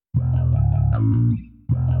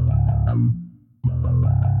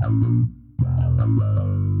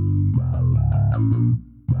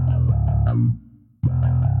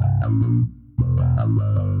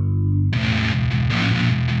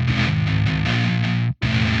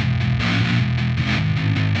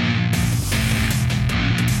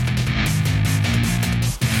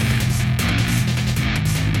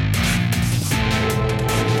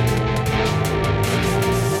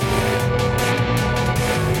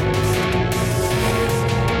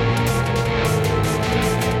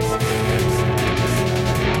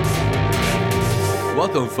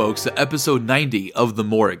Welcome, folks, to episode 90 of The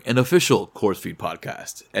Morgue, an official Corpse Feed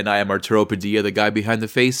podcast. And I am Arturo Padilla, the guy behind the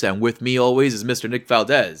face, and with me always is Mr. Nick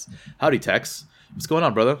Valdez. Howdy, Tex. What's going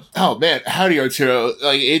on, brother? Oh, man. Howdy, Arturo.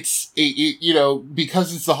 Like, you know,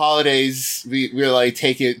 because it's the holidays, we're like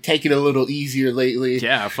taking a little easier lately.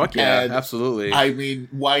 Yeah, fuck yeah, and, absolutely. I mean,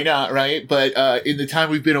 why not, right? But in the time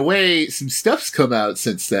we've been away, some stuff's come out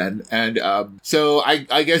since then. And so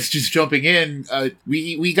I guess just jumping in,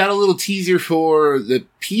 we got a little teaser for the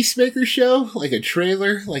Peacemaker show, like a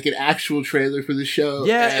trailer, like an actual trailer for the show.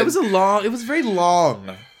 Yeah, and it was very long.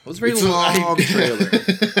 It was a very long trailer.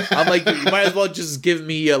 I'm like, you might as well just give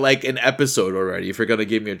me like an episode already if you're gonna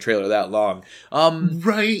give me a trailer that long.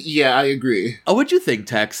 Right? Yeah, I agree. What'd you think,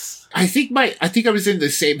 Tex? I think I was in the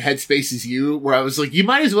same headspace as you, where I was like, you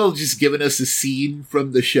might as well just given us a scene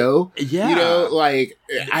from the show. Yeah, you know, like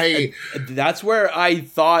that's where I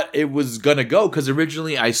thought it was gonna go, because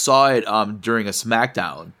originally I saw it during a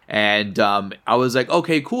SmackDown. And I was like,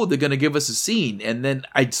 okay, cool, they're going to give us a scene. And then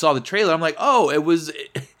I saw the trailer. I'm like, oh, it was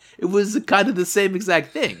kind of the same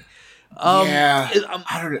exact thing. Yeah.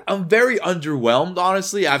 I don't know. I'm very underwhelmed,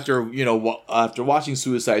 honestly, after watching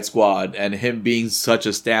Suicide Squad and him being such a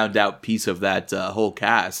standout piece of that whole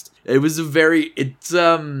cast. It was very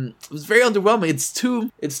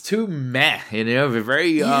underwhelming. It's too meh, you know,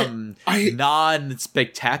 very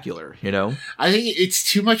non-spectacular, you know. I think it's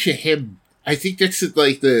too much of him. I think that's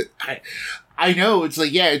like I know it's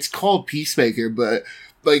like, yeah, it's called Peacemaker, but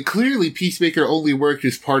like clearly Peacemaker only worked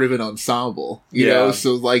as part of an ensemble, you know?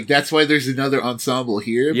 So like, that's why there's another ensemble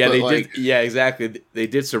here. Yeah, but did. Yeah, exactly. They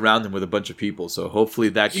did surround him with a bunch of people. So hopefully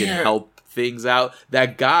that can help things out.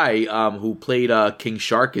 That guy, who played, King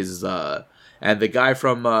Shark is, and the guy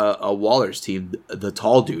from, Waller's team, the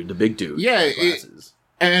tall dude, the big dude. Yeah.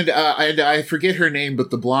 And I forget her name,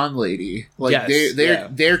 but the blonde lady, like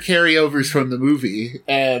they're carryovers from the movie,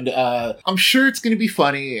 and I'm sure it's going to be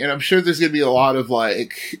funny, and I'm sure there's going to be a lot of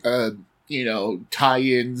like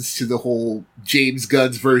tie-ins to the whole James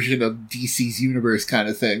Gunn's version of DC's universe kind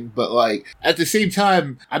of thing. But like at the same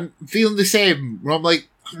time, I'm feeling the same. Where I'm like,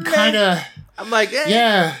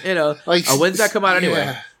 yeah, you know, like when's that come out anyway?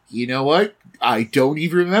 Yeah. You know what? I don't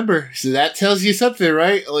even remember. So that tells you something,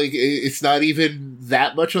 right? Like, it's not even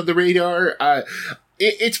that much on the radar.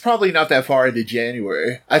 It's probably not that far into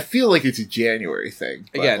January. I feel like it's a January thing.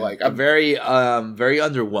 But again, like, I'm very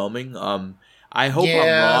underwhelming. I hope I'm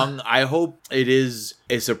wrong. I hope it is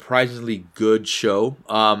a surprisingly good show.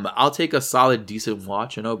 I'll take a solid, decent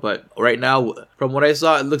watch, you know, but right now, from what I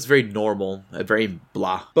saw, it looks very normal, very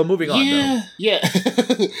blah. But moving on, though. Yeah.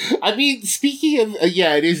 I mean, speaking of,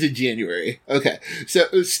 it is in January. Okay.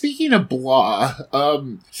 So, speaking of blah,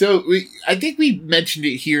 I think we mentioned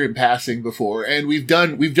it here in passing before, and we've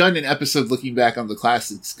done an episode looking back on the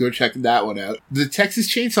classics. Go check that one out. The Texas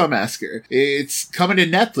Chainsaw Massacre. It's coming to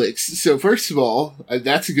Netflix. So, first of all,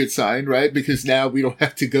 that's a good sign, right? Because now we don't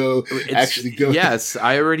have to go. Yes,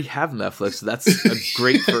 I already have Netflix. So that's a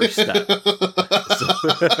great first step.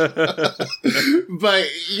 But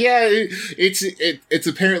yeah, it's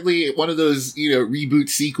apparently one of those reboot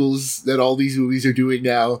sequels that all these movies are doing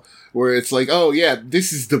now, where it's like, oh yeah,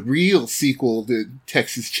 this is the real sequel to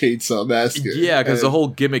Texas Chainsaw Massacre. Yeah, because the whole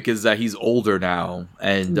gimmick is that he's older now,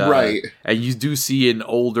 and right, and you do see an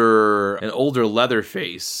older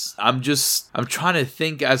Leatherface. I'm trying to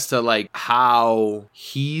think as to like how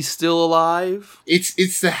he's still alive.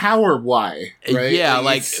 It's the how or why, right? Yeah,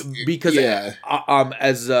 because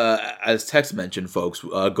as Tex mentioned, folks,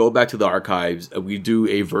 go back to the archives. We do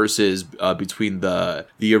a versus between the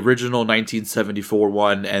original 1974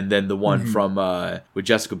 one and then the one from with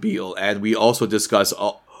Jessica Biel, and we also discuss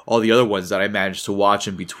all the other ones that I managed to watch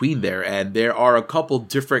in between there, and there are a couple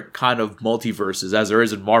different kind of multiverses, as there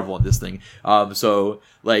is in Marvel in this thing. So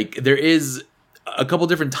like there is a couple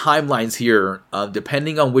different timelines here,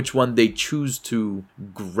 depending on which one they choose to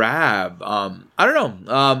grab. I don't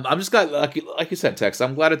know. I'm just glad, like you said, Tex.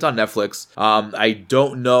 I'm glad it's on Netflix. I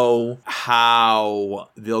don't know how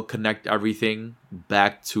they'll connect everything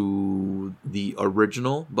back to the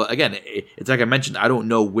original, but again, it's like I mentioned, I don't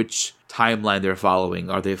know which timeline they're following.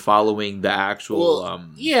 Are they following the actual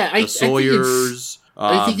the Sawyers?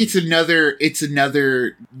 I think it's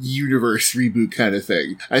another universe reboot kind of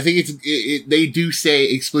thing. I think they do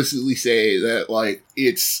explicitly say that, like,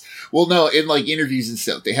 it's, well, no, in like interviews and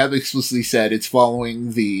stuff, they have explicitly said it's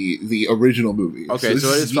following the original movie. Okay, so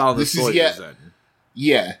it is following the Sawyers then.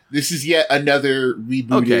 Yeah, this is yet another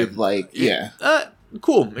rebooted,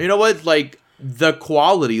 cool. You know what? Like, the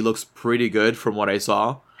quality looks pretty good from what I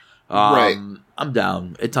saw. Right. I'm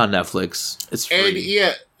down. It's on Netflix. It's free.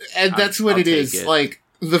 And that's what it is. It. Like,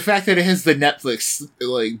 the fact that it has the Netflix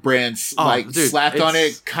like brands slapped on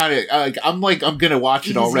it, kind of I'm gonna watch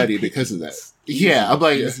it already because of that. I'm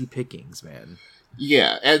like easy pickings, man.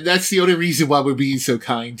 Yeah, and that's the only reason why we're being so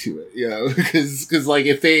kind to it, you know, because like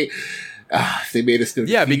if they made us go,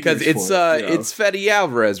 because it's Fede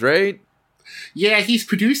Alvarez, right? Yeah, he's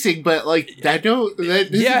producing, but like that doesn't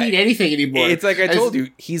mean anything anymore. It's like I told you,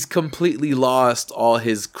 he's completely lost all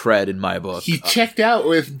his cred in my book. He checked out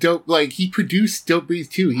with Dope. Like, he produced Don't Breathe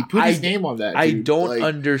 2. He put his name on that. I don't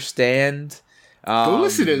understand. Go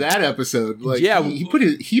listen to that episode. Like, he put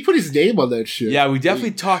his name on that shit. Yeah, we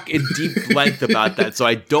definitely talk in deep length about that. So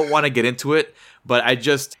I don't want to get into it. But I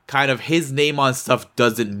just kind of, his name on stuff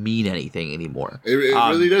doesn't mean anything anymore. It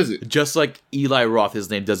really doesn't. Just like Eli Roth, his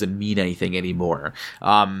name doesn't mean anything anymore.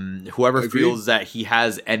 Whoever feels that he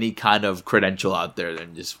has any kind of credential out there,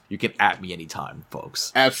 then you can at me anytime,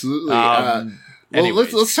 folks. Absolutely.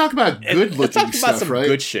 Let's talk about good looking stuff, right? Let's talk about some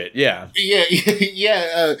good shit, yeah.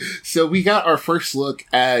 Yeah. So we got our first look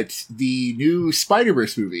at the new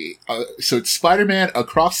Spider-Verse movie. So it's Spider-Man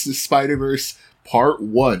Across the Spider-Verse Part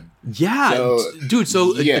 1. Yeah, dude.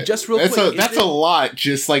 So just real quick, that's a lot,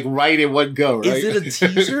 just like right in one go. Right? Is it a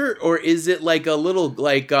teaser or is it like a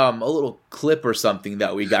little clip or something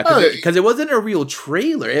that we got? Because it wasn't a real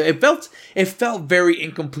trailer. It felt very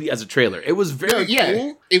incomplete as a trailer. It was very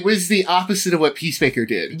cool. It was the opposite of what Peacemaker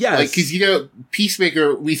did. Yes, like because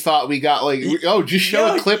Peacemaker, we thought we got just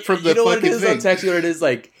show a clip from the fucking thing. I'll text you what it is.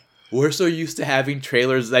 Like, we're so used to having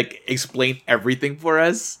trailers like explain everything for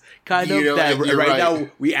us. Kind of that right now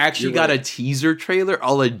we actually got a teaser trailer,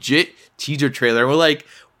 a legit teaser trailer. And we're like,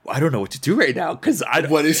 I don't know what to do right now because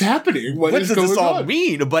what is happening? What does this all on?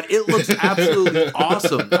 mean? But it looks absolutely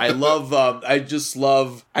awesome. I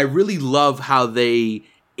really love how they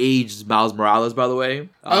aged Miles Morales. By the way,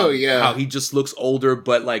 how he just looks older,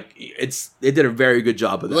 but like they did a very good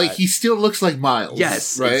job of that. Like he still looks like Miles.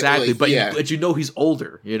 Yes, right? exactly. Like, but you know he's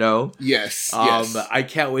older. You know. Yes. I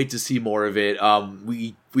can't wait to see more of it.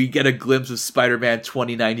 We get a glimpse of Spider-Man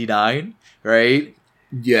 2099, right?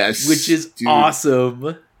 Yes. Which is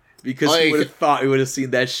awesome. Because we would have thought we would have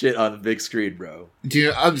seen that shit on the big screen, bro.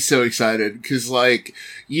 Dude, I'm so excited because,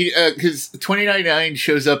 because 2099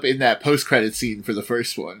 shows up in that post-credit scene for the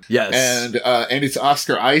first one. Yes, and it's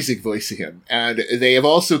Oscar Isaac voicing him, and they have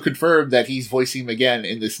also confirmed that he's voicing him again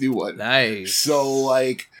in this new one. Nice. So,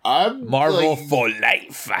 I'm Marvel for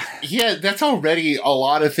life. Yeah, that's already a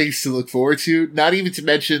lot of things to look forward to. Not even to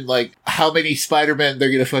mention how many Spider-Man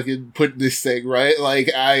they're gonna fucking put in this thing, right?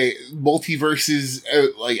 Multiverses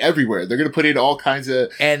everywhere. They're gonna put in all kinds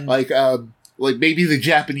of maybe the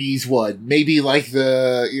Japanese one, maybe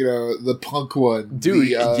the punk one,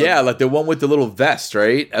 dude. Like the one with the little vest,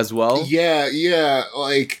 right? As well. Yeah.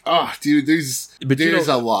 Dude, there's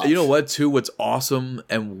a lot. You know what? Too, what's awesome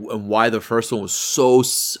and why the first one was so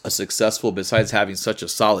successful, besides having such a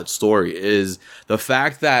solid story, is the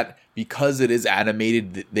fact that because it is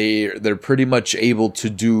animated, they're pretty much able to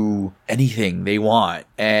do anything they want,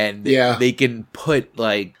 and they can put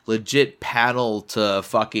legit panel to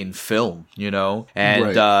fucking film, you know.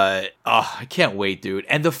 And I can't wait, dude.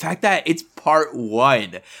 And the fact that it's part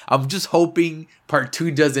 1, I'm just hoping part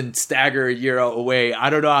 2 doesn't stagger a year away. I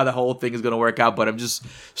don't know how the whole thing is gonna work out, but I'm just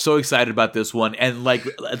so excited about this one. And like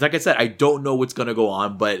I said, I don't know what's gonna go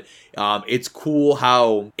on, but it's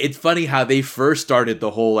cool it's funny how they first started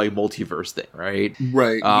the whole multiverse thing, right?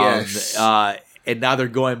 Right. Yes. And now they're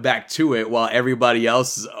going back to it while everybody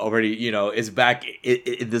else is already, is back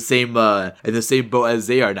in the same boat as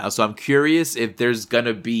they are now. So I'm curious if there's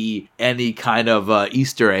gonna be any kind of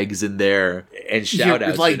Easter eggs in there and shout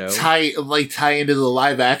outs, tie into the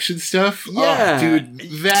live action stuff. Yeah, dude,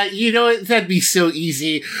 that'd be so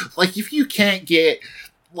easy. If you can't get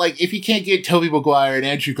like, if you can't get Tobey Maguire and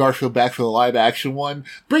Andrew Garfield back for the live action one,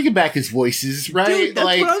 bringing back his voices, right? Dude, that's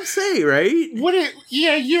like, what I'm saying, right?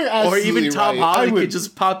 Yeah, you're absolutely Or even Tom right. Holland could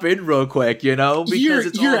just pop in real quick, you know? Because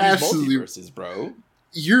it's all these multiverses, bro.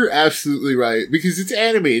 You're absolutely right, because it's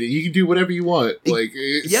animated. You can do whatever you want. Like,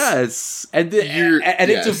 yes, and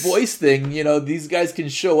it's a voice thing. You know, these guys can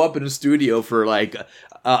show up in a studio for like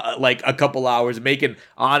a couple hours, making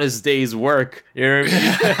honest days work. You know what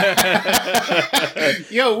I mean?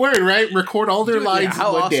 Yo, word, right? Record all their lines in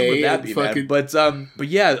how one awesome day. would that be, man? But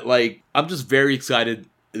yeah, like, I'm just very excited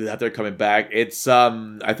that they're coming back. It's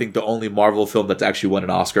I think the only Marvel film that's actually won an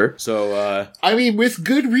Oscar. So I mean, with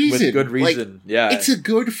good reason. Like, yeah. It's a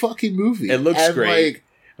good fucking movie. It looks great. Like,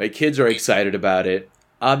 my kids are excited about it.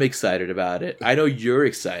 I'm excited about it. I know you're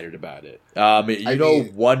excited about it.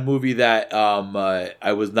 One movie that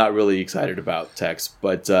I was not really excited about, Tex,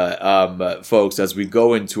 but folks, as we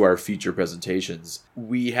go into our feature presentations,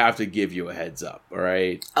 we have to give you a heads up, all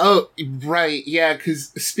right? Oh, right, yeah, because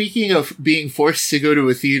speaking of being forced to go to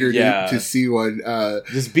a theater to see one...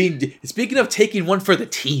 Speaking of taking one for the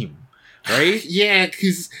team, right? Yeah,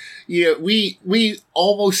 because... Yeah, we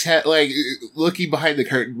almost had, like, looking behind the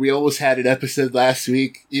curtain, we almost had an episode last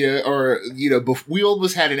week, we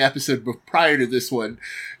almost had an episode prior to this one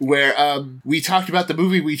where we talked about the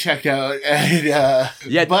movie we checked out, and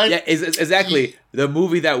exactly, the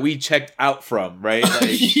movie that we checked out from, right?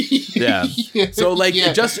 Like, yeah. So, like,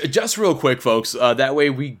 just real quick, folks, that way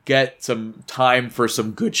we get some time for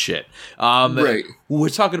some good shit. Right. We're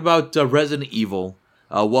talking about Resident Evil.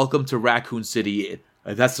 Welcome to Raccoon City.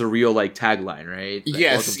 That's the real, like, tagline, right? Like,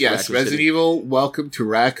 yes. Resident Evil, welcome to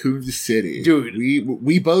Raccoon City. Dude.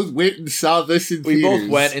 We both went and saw this in theaters. We both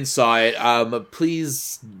went and saw it.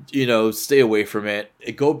 Please, stay away from it.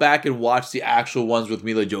 Go back and watch the actual ones with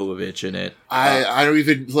Mila Jovovich in it. I don't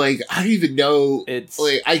even know. It's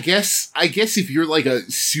like, I guess if you're like a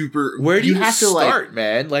super... Where do you have to start,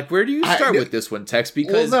 man? Like, where do you start with this one, Tex?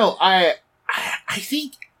 Because... Well, no, I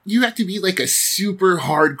think... You have to be like a super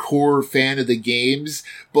hardcore fan of the games,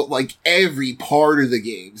 but like every part of the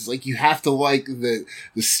games. Like, you have to like the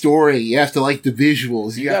story, you have to like the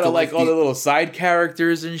visuals. You gotta like all the little side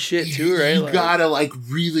characters and shit too, right? You gotta like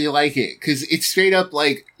really like it, because it's straight up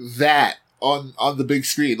like that on the big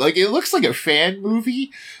screen. Like, it looks like a fan movie.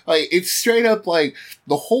 Like, it's straight up like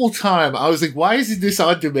the whole time I was like, why isn't this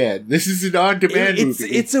on demand? This is an on demand movie.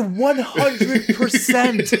 It's a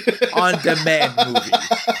 100% on demand movie.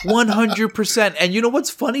 100%. And you know what's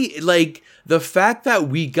funny? Like, the fact that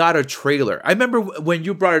we got a trailer. I remember when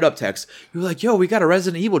you brought it up, Tex, you were like, yo, we got a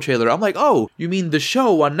Resident Evil trailer. I'm like, oh, you mean the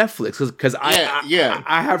show on Netflix? Because I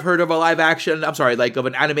have heard of a live action, I'm sorry, like, of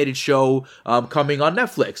an animated show coming on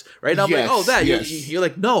Netflix, right? And I'm like, oh, that. Yes. You're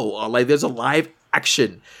like, no, like, there's a live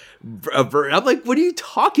action. I'm like, what are you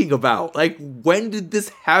talking about? Like, when did this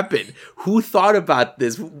happen? Who thought about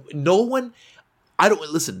this? No one...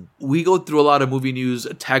 listen, we go through a lot of movie news.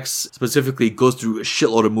 Tex specifically goes through a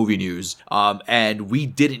shitload of movie news. And we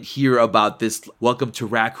didn't hear about this Welcome to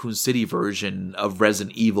Raccoon City version of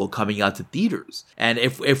Resident Evil coming out to theaters. And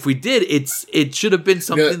if we did, it should have been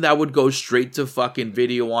something that would go straight to fucking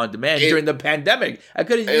video on demand during the pandemic. I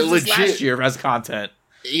could have used this last year as content.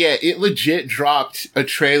 Yeah, it legit dropped a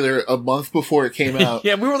trailer a month before it came out.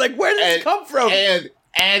 Yeah, we were like, where did this come from?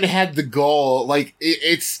 And had the goal, like,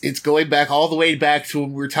 it's going back all the way back to when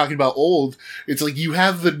we were talking about Old. It's like, you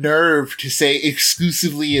have the nerve to say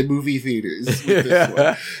exclusively in movie theaters with this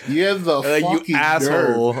one. You have the fucking you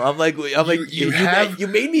asshole. nerve. I'm like, you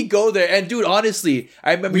made me go there. And dude, honestly,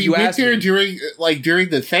 I remember you asked me. We went there during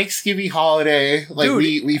the Thanksgiving holiday. Like,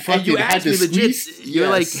 dude, we fucking had to squeeze. You're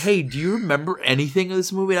like, hey, do you remember anything of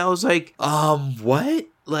this movie? And I was like, what?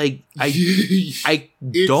 Like, I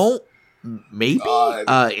don't. Maybe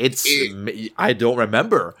I don't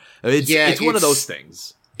remember. It's one of those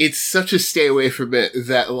things. It's such a stay away from it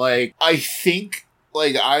that, like, I think,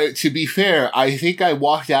 like, to be fair, I think I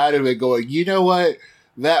walked out of it going, you know what?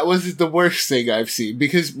 That wasn't the worst thing I've seen,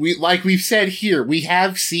 because we've said here, we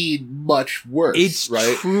have seen much worse. It's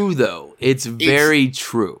right? true, though. It's very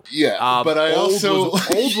true. Yeah, but I Old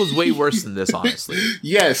was way worse than this, honestly.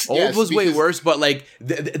 Yes, Old was way worse, but like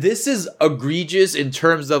this is egregious in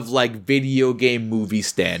terms of like video game movie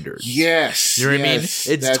standards. Yes, you know what I mean?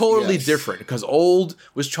 It's totally different, because Old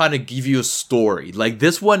was trying to give you a story. Like,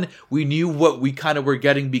 this one, we knew what we kind of were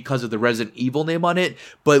getting because of the Resident Evil name on it,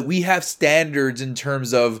 but we have standards in terms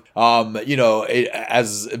terms of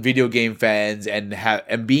as video game fans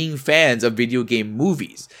and being fans of video game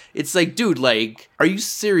movies. It's like, dude, like, are you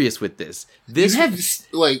serious with this? You have,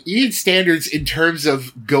 like, you need standards in terms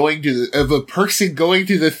of a person going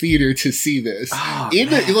to the theater to see this.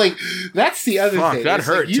 That's the other thing. That it's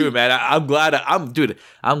hurt like too, man. I'm glad I'm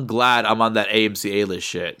glad I'm on that AMC A-list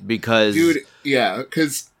shit because, dude, yeah,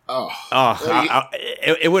 because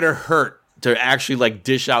it would have hurt to actually like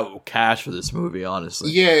dish out cash for this movie,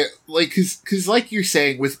 honestly. Yeah, like because like you're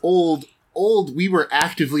saying, with old, we were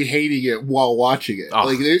actively hating it while watching it. Oh,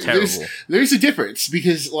 like there's a difference,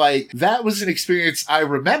 because like that was an experience I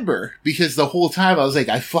remember, because the whole time I was like,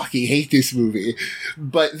 I fucking hate this movie.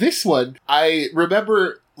 But this one, I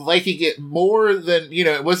remember liking it more than,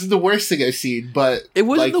 it wasn't the worst thing I've seen, but it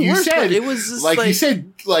wasn't like the worst. Said, it was just you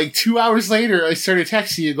said, like 2 hours later, I started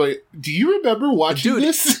texting you going, do you remember watching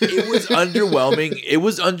this? It was underwhelming. It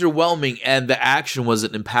was underwhelming, and the action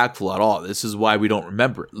wasn't impactful at all. This is why we don't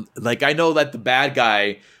remember it. Like, I know that the bad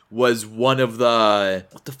guy was one of the,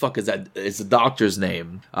 what the fuck is that? It's the doctor's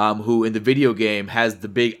name, who in the video game has the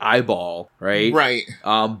big eyeball, right? Right.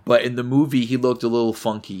 But in the movie, he looked a little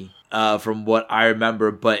funky. From what I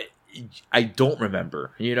remember, but I don't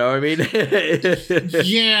remember. You know what I mean?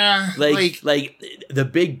 Yeah. Like the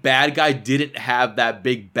big bad guy didn't have that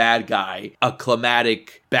big bad guy a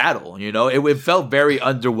climatic battle. It felt very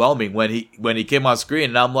underwhelming when he came on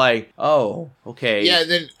screen, and I'm like, oh, okay. Yeah,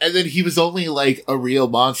 and then he was only like a real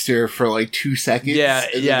monster for like 2 seconds. Yeah,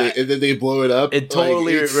 and then they blow it up. It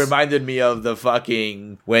totally reminded me of the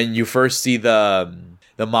fucking when you first see the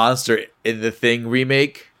monster in the Thing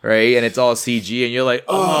remake. Right, and it's all CG, and you're like,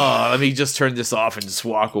 oh, let me just turn this off and just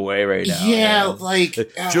walk away right now. Yeah, man. like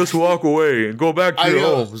just walk away and go back to your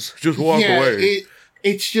homes. Just walk away.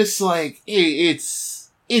 It's just like it's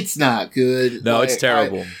not good. No, like, it's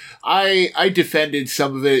terrible. I defended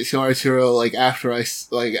some of it, so Arturo, like after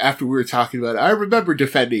we were talking about it, I remember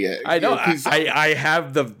defending it. I know. I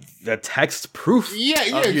have the text proof of you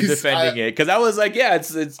defending it, because I was like, yeah,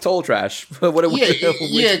 it's total trash. What a waste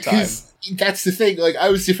of time. That's the thing. Like, I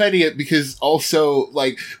was defending it because also,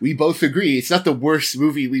 like, we both agree it's not the worst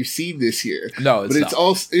movie we've seen this year. No,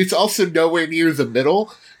 it's also nowhere near the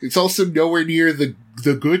middle. It's also nowhere near the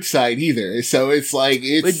good side either. So it's like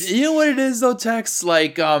But you know what it is though, Tex?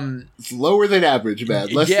 Like it's lower than average, man.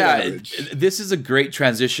 Less than average. This is a great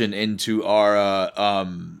transition into our I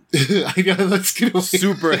know, let's get away.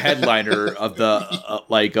 Super headliner of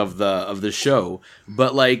the show,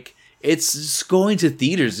 but like. It's just going to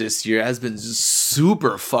theaters this year has been just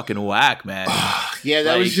super fucking whack, man. Yeah,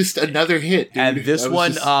 that was just another hit, dude. And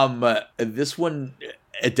this one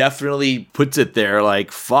it definitely puts it there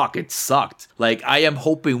like, fuck, it sucked. Like, I am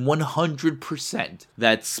hoping 100%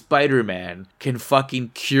 that Spider-Man can fucking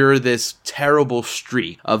cure this terrible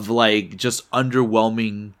streak of like just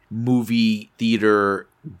underwhelming movie theater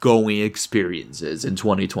going experiences in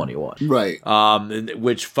 2021, right?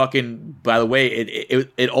 Which fucking, by the way,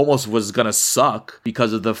 it almost was gonna suck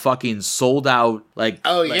because of the fucking sold out. Like,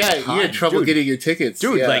 oh yeah, you had trouble getting your tickets,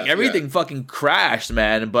 dude. Yeah, like everything fucking crashed,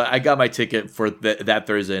 man. But I got my ticket for that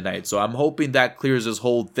Thursday night, so I'm hoping that clears this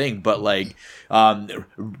whole thing. But like,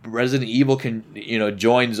 Resident Evil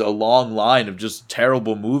joins a long line of just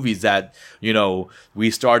terrible movies that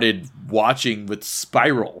we started watching with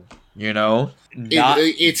Spiral.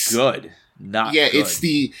 It's good. Not good. It's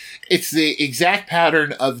the exact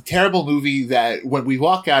pattern of terrible movie that when we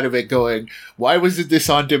walk out of it going, why wasn't this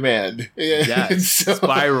on demand? Yes,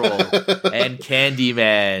 Spiral and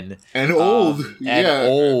Candyman and Old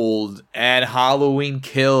and Halloween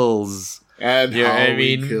Kills. And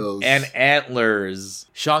Kills. And Antlers.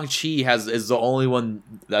 Shang-Chi is the only one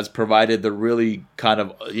that's provided the really kind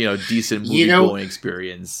of decent movie going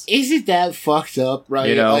experience. Isn't that fucked up,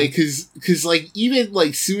 right? Like, because like even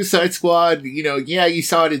like Suicide Squad, you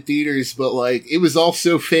saw it in theaters, but like it was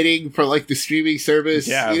also fitting for like the streaming service.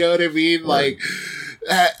 Yeah. You know what I mean? Like,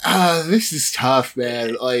 this is tough,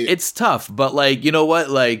 man. Like, it's tough, but like, you know what?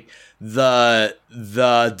 Like, the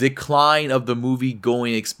decline of the movie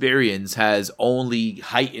going experience has only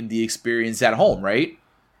heightened the experience at home, right?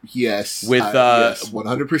 Yes, with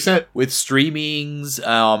 100%. With streamings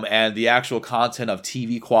and the actual content of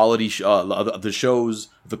TV quality of the shows,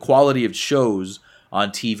 the quality of shows on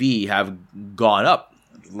TV have gone up.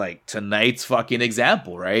 Like tonight's fucking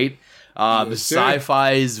example, right?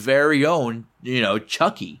 Sci-Fi's very own,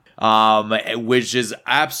 Chucky, which is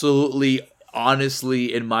absolutely,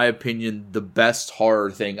 honestly, in my opinion, the best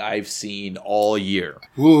horror thing I've seen all year.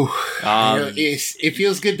 Ooh, it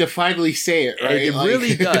feels good to finally say it, right? It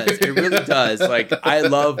really does. It really does. Like, I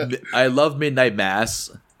love Midnight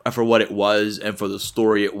Mass. for what it was and for the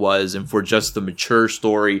story it was and for just the mature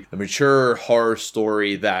story, the mature horror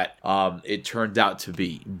story that it turned out to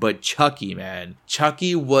be. But Chucky, man,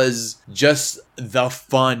 Chucky was just the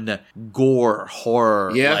fun gore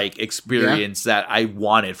horror like experience that I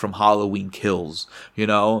wanted from Halloween Kills, you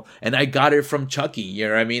know, and I got it from Chucky. You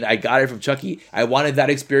know what I mean? I got it from Chucky. I wanted that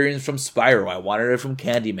experience from Spyro. I wanted it from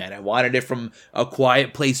Candyman. I wanted it from A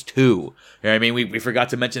Quiet Place 2. You know what I mean? We forgot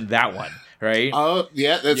to mention that one. Right? Oh,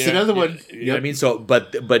 yeah, that's another one. You know what I mean? So,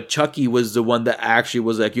 but Chucky was the one that actually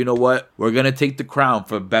was like, you know what? We're going to take the crown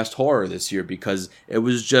for best horror this year because it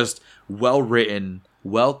was just well written,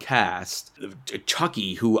 well cast.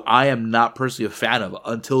 Chucky, who I am not personally a fan of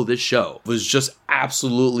until this show, was just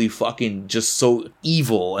absolutely fucking just so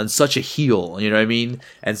evil and such a heel, you know what I mean?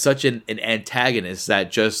 And such an antagonist that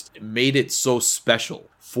just made it so special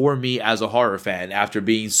for me as a horror fan after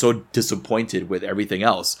being so disappointed with everything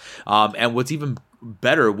else. And what's even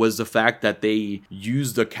better was the fact that they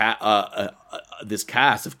used this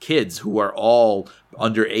cast of kids who are all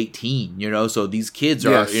under 18, you know, so these kids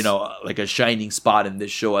are, you know, like a shining spot in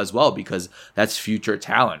this show as well, because that's future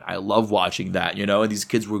talent. I love watching that, you know, and these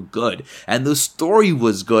kids were good. And the story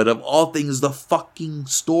was good. Of all things, the fucking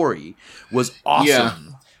story was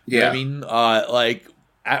awesome. You know what I mean? Like,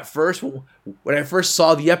 at first, when I first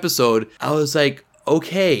saw the episode, I was like,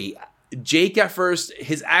 okay, Jake at first,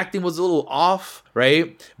 his acting was a little off,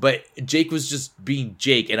 right? But Jake was just being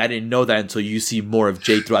Jake, and I didn't know that until you see more of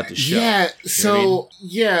Jake throughout the show. Yeah, so,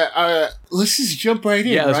 let's just jump right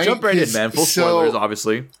in, let's jump right in, man. Full spoilers,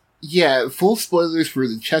 obviously. Yeah, full spoilers for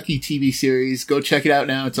the Chucky TV series. Go check it out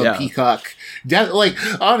now. It's on Peacock.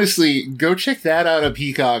 Honestly, go check that out on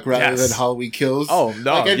Peacock rather than Halloween Kills. Oh,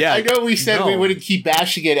 no, I know we said we wouldn't keep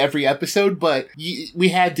bashing it every episode, but we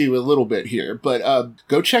had to a little bit here. But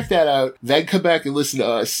go check that out, then come back and listen to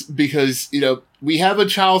us, because, you know, we have a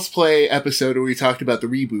Child's Play episode where we talked about the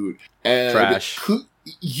reboot. And trash.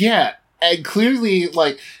 And clearly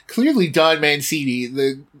Don Mancini,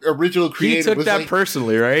 the original creator, he took was that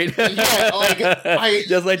personally, right? Just like that.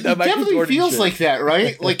 It definitely feels like that,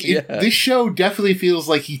 right? Like this show definitely feels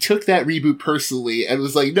like he took that reboot personally and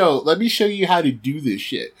was like, "No, let me show you how to do this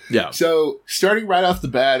shit." Yeah. So starting right off the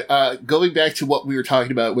bat, going back to what we were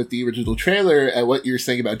talking about with the original trailer and what you were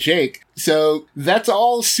saying about Jake. So that's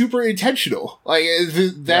all super intentional. Like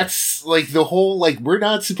that's like the whole, like, we're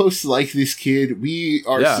not supposed to like this kid. We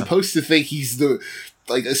are supposed to think he's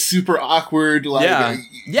like a super awkward, like,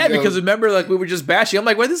 because remember, like, we were just bashing. I'm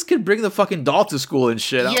like, why this kid bring the fucking doll to school and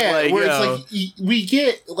shit? I'm like, where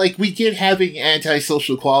it's like we get having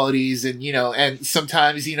antisocial qualities, and, you know, and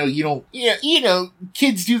sometimes, you know,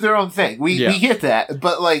 kids do thetheir own thing. We get that,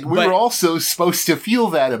 but like we're also supposed to feel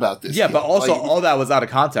that about this. Yeah, kid. But also like, all that was out of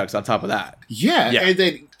context. On top of that, and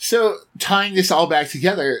then so tying this all back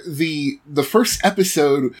together, the first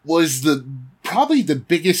episode was probably the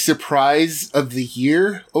biggest surprise of the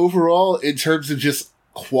year overall in terms of just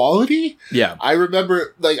quality. Yeah. I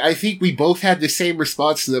remember, like, I think we both had the same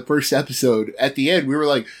response to the first episode. At the end, we were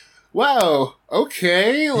like, wow,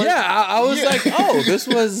 okay. Like, I was like, oh, this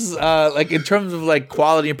was, like, in terms of, like,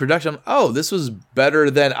 quality and production, oh, this was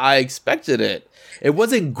better than I expected it. It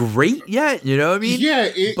wasn't great yet, you know what I mean?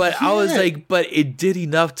 I was like, but it did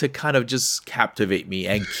enough to kind of just captivate me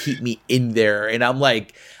and keep me in there. And I'm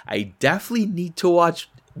like, I definitely need to watch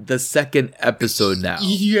the second episode now.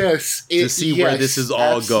 Yes. To see where this is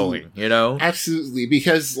all going, you know? Absolutely.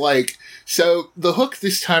 Because, like, so the hook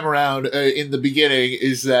this time around in the beginning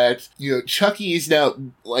is that, you know, Chucky is now,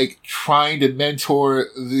 like, trying to mentor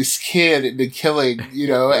this kid into killing, you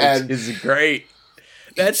know, and is great.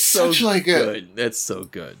 That's so good. That's so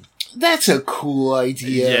good. That's a cool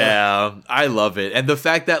idea. Yeah, I love it. And the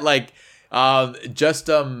fact that, like, it's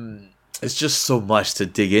just so much to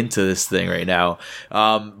dig into this thing right now.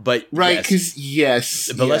 But because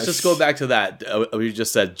let's just go back to that. We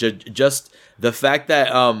just said just the fact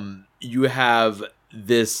that you have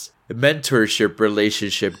this mentorship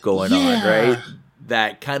relationship going on, right?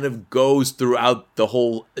 That kind of goes throughout the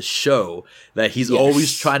whole show, that he's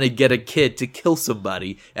always trying to get a kid to kill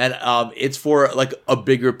somebody, and it's for, like, a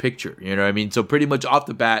bigger picture, you know what I mean? So pretty much off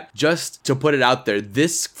the bat, just to put it out there,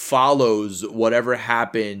 this follows whatever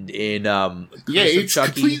happened in it's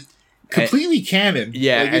Chucky. Completely canon.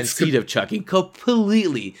 Yeah, like, and Seed of Chucky.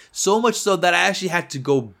 Completely. So much so that I actually had to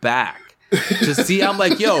go back to see. I'm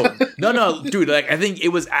like, yo, no, dude, like, I think it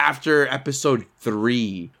was after episode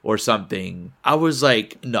 3 or something. I was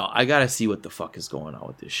like, no, I gotta see what the fuck is going on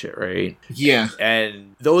with this shit, right? Yeah.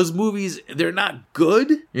 And those movies, they're not good,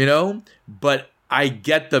 you know, but I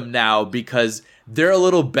get them now because they're a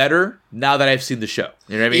little better now that I've seen the show.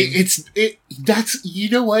 You know what I mean? That's, you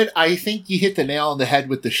know what? I think you hit the nail on the head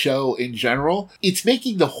with the show in general. It's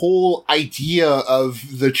making the whole idea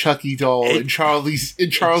of the Chucky doll and Charles Lee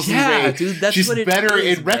Ray dude, that's just what it better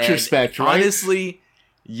is, in retrospect, man. right? Honestly,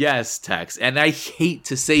 yes, Tex. And I hate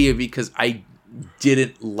to say it because I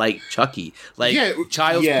didn't like Chucky. Like,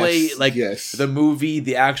 Child's Play, like, the movie,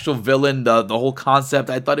 the actual villain, the whole concept,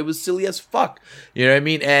 I thought it was silly as fuck. You know what I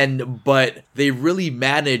mean? But they really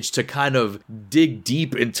managed to kind of dig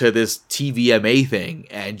deep into this TVMA thing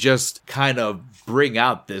and just kind of bring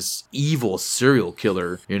out this evil serial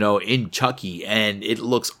killer, you know, in Chucky. And it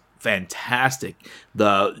looks fantastic.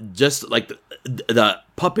 The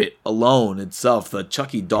puppet alone itself, the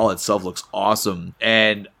Chucky doll itself looks awesome.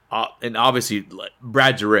 And obviously, like,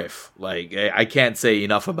 Brad Dourif, like, I can't say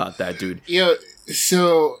enough about that dude.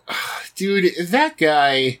 So, dude, that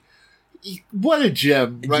guy, what a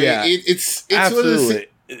gem, right? Yeah, it's absolutely.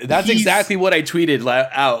 That's exactly what I tweeted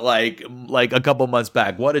out like a couple months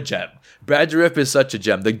back. What a gem. Brad Dourif is such a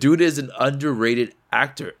gem. The dude is an underrated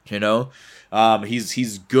actor, you know?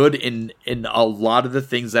 He's good in a lot of the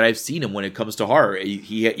things that I've seen him when it comes to horror.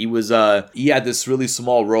 He had this really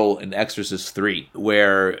small role in Exorcist 3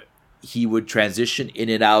 where he would transition in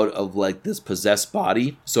and out of like this possessed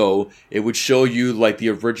body. So it would show you like the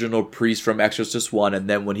original priest from Exorcist 1, and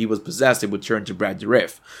then when he was possessed, it would turn to Brad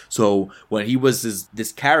Dourif. So when he was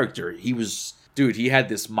this character, he had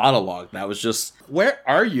this monologue that was just, where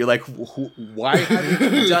are you? Like, why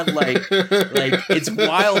haven't you done, like, it's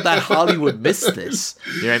wild that Hollywood missed this.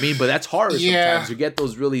 You know what I mean? But that's horror sometimes. You get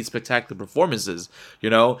those really spectacular performances, you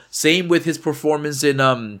know? Same with his performance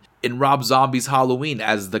in Rob Zombie's Halloween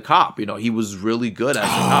as the cop. You know, he was really good as the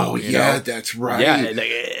cop. Oh, you know? That's right. Yeah,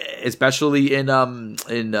 especially in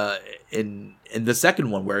the second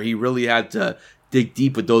one where he really had to dig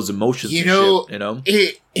deep with those emotions. You know,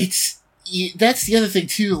 that's the other thing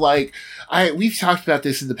too. Like, we've talked about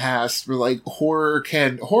this in the past, where like horror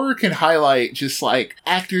can highlight just like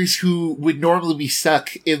actors who would normally be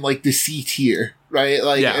stuck in like the C tier, right?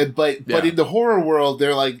 Like, but in the horror world,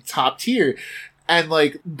 they're like top tier. And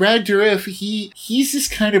like Brad Dourif, he's this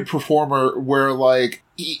kind of performer where like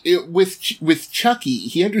with Chucky,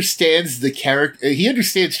 he understands the character. He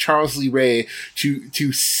understands Charles Lee Ray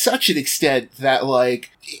to such an extent that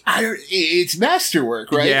like it's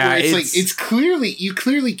masterwork, right? Yeah, it's like you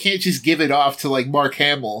clearly can't just give it off to like Mark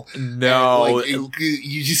Hamill. No,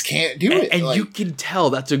 you just can't do it. And like, you can tell.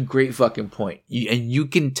 That's a great fucking point. You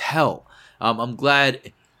can tell. I'm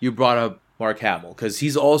glad you brought up Mark Hamill, because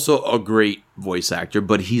he's also a great voice actor,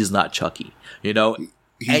 but he's not Chucky, you know?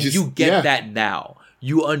 You get that now.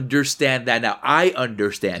 You understand that now. I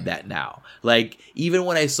understand that now. Like, even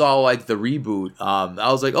when I saw, like, the reboot,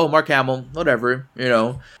 I was like, oh, Mark Hamill, whatever, you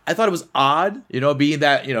know? I thought it was odd, you know, being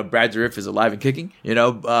that, you know, Brad Dourif is alive and kicking, you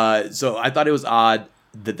know? So I thought it was odd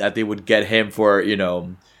that they would get him for, you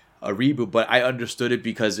know, a reboot, but I understood it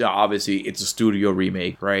because, you know, obviously it's a studio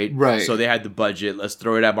remake, right? Right. So they had the budget. Let's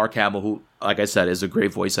throw it at Mark Hamill, who, like I said, is a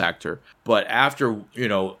great voice actor. But after, you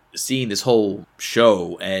know, seeing this whole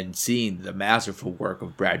show and seeing the masterful work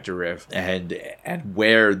of Brad Dourif and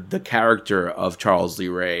where the character of Charles Lee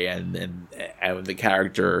Ray and the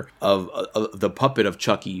character of the puppet of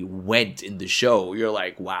Chucky went in the show, you're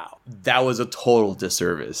like, wow, that was a total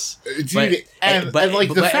disservice. Dude,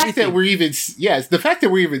 the fact that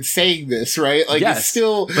we're even saying this, right? Like, it's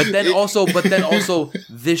still. But then also,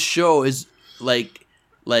 this show is like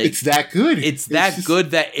it's that good. It's that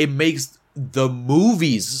good that it makes the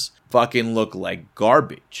movies fucking look like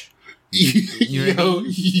garbage. You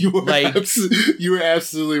were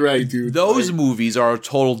absolutely right, dude. Those movies are a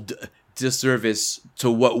total disservice to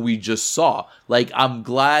what we just saw. Like, I'm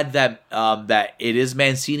glad that that it is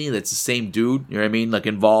Mancini, that's the same dude, you know what I mean, like,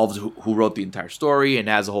 involved, who wrote the entire story and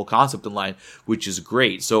has a whole concept in line, which is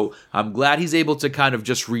great. So I'm glad he's able to kind of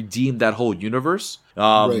just redeem that whole universe.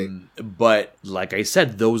 But like I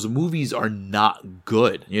said, those movies are not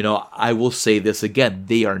good. You know, I will say this again,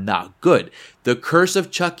 they are not good. The Curse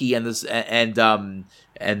of Chucky and the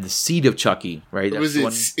Seed of Chucky, right? Is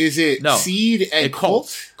it Seed and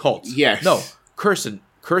Cult? Cult. Yes. No, Curse and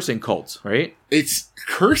Cult, right? It's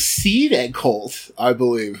Curse, Seed, and Cult, I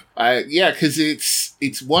believe. Because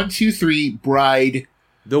it's 1, 2, 3, Bride.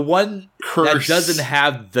 The one Curse. that doesn't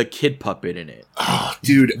have the kid puppet in it. Oh,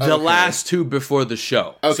 dude. The last two before the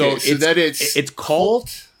show. Okay, so that it's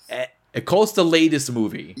Cult Cult's the latest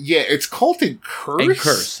movie. Yeah, it's Cult and Curse? And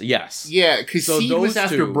Curse, yes. Yeah, because Seed was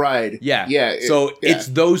after Bride. Yeah. It's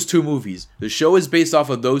those two movies. The show is based off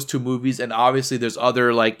of those two movies, and obviously there's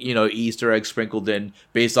other, like, you know, Easter eggs sprinkled in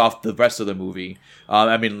based off the rest of the movie.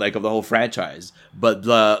 I mean, like, of the whole franchise. But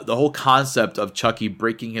the whole concept of Chucky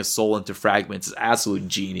breaking his soul into fragments is absolute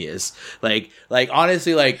genius. Like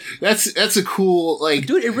honestly, like... That's a cool, like...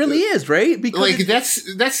 Dude, it really is, right? Because like,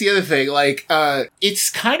 that's the other thing. Like, it's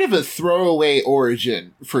kind of a throwaway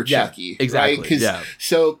origin for Chucky. Exactly. Right?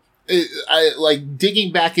 So... I like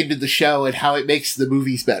digging back into the show and how it makes the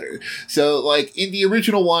movies better. So, like, in the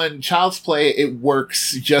original one, Child's Play, it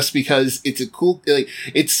works just because it's a cool, like,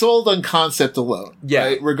 it's sold on concept alone. Yeah.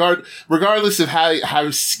 Right? Regardless of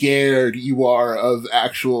how scared you are of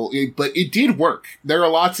but it did work. There are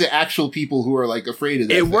lots of actual people who are, like, afraid of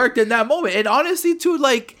that. It worked in that moment. And honestly, too,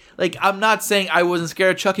 like, I'm not saying I wasn't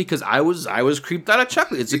scared of Chucky, because I was creeped out of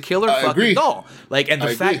Chucky. It's a killer fucking doll. Like, and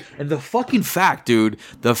the fucking fact, dude,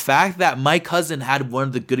 the fact that my cousin had one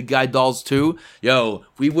of the good guy dolls too, yo,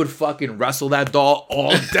 we would fucking wrestle that doll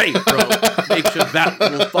all day, bro. Make sure that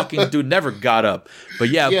little fucking dude never got up.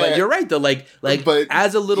 But but you're right though. Like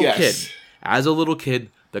as a little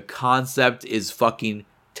kid, the concept is fucking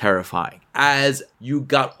terrifying. As you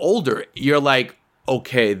got older, you're like,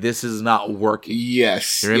 okay, this is not working.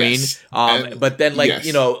 Yes. You know what I mean? But then, like,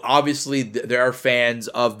 you know, obviously there are fans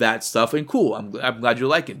of that stuff, and cool, I'm glad you're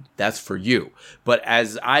liking. That's for you. But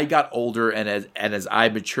as I got older and as I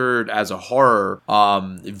matured as a horror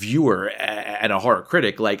viewer and a horror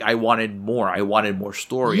critic, like, I wanted more. I wanted more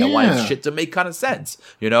story. Yeah. I wanted shit to make kind of sense.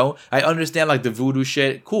 You know? I understand, like, the voodoo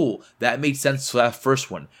shit. Cool. That made sense for that first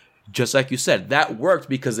one. Just like you said, that worked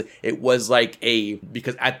because it was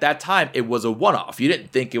because at that time it was a one-off. You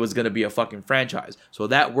didn't think it was going to be a fucking franchise. So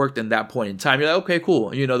that worked in that point in time. You're like, okay,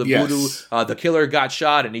 cool. You know, the voodoo, the killer got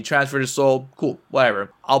shot and he transferred his soul. Cool,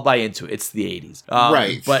 whatever. I'll buy into it. It's the 80s.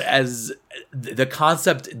 Right. But as the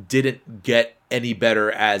concept didn't get any better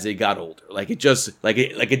as it got older. Like, it just,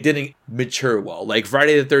 it didn't mature well. Like,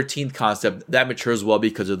 Friday the 13th concept, that matures well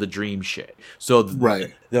because of the dream shit. So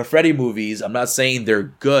the Freddy movies, I'm not saying they're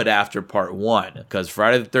good after part one, because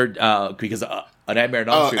Friday the 3rd, because A Nightmare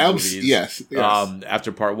on Elm Street movies, yes.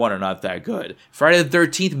 After part one are not that good. Friday the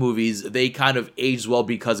 13th movies, they kind of aged well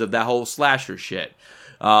because of that whole slasher shit.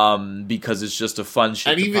 Because it's just a fun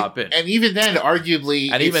shit to pop in. And even then, arguably...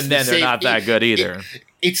 And even then, they're not that good either.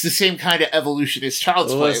 It's the same kind of evolution as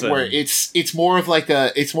Child's Play, where it's more of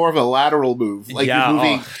a lateral move. Like, you're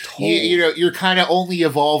moving, you're kind of only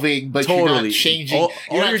evolving, but you're not changing.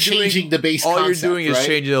 You're not changing the base concept. All you're doing is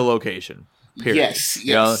changing the location. Period. Yes.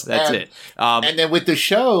 You know, that's it. And then with the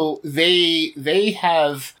show, they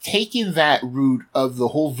have taken that root of the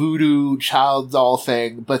whole voodoo child doll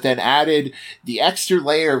thing, but then added the extra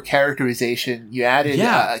layer of characterization. You added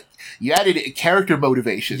character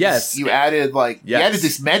motivations. Yes. You added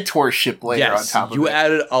this mentorship layer on top of it. You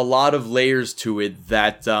added a lot of layers to it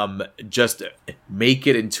that just make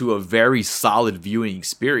it into a very solid viewing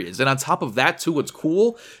experience. And on top of that, too, what's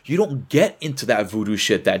cool, you don't get into that voodoo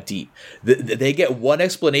shit that deep. They get one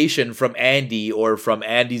explanation from Andy or from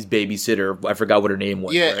Andy's babysitter. I forgot what her name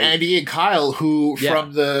was. Yeah, right? Andy and Kyle, who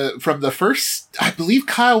from the first, I believe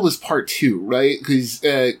Kyle was part 2, right? Because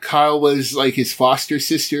Kyle was like his foster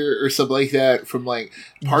sister or something like that from like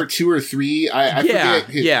part 2 or 3. I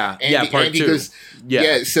forget. Part 2.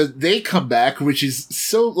 So they come back, which is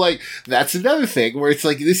so, like, that's another thing where it's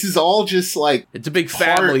like, this is all just like, it's a big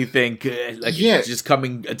family thing, it's just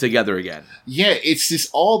coming together again. Yeah, it's just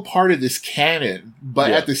all part of this canon,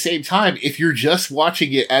 but at the same time, if you're just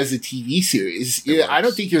watching it as a TV series, I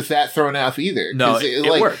don't think you're that thrown off either. No,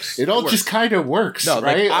 it works. It all just kind of works, no,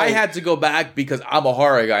 right? I had to go back because I'm a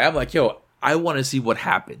horror guy. I'm like, yo, I want to see what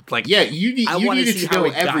happened. Like, you needed to know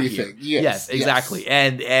everything. Yes, exactly.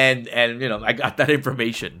 And you know, I got that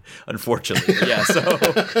information, unfortunately.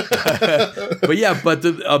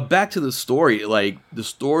 But back to the story. Like, the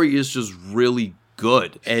story is just really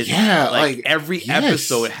good. And every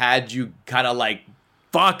episode had you kind of like,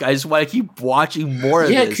 fuck, I just want to keep watching more of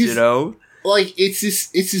this, you know? Like, it's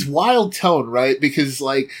this wild tone, right? Because,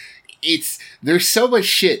 like, there's so much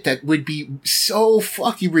shit that would be so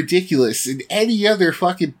fucking ridiculous in any other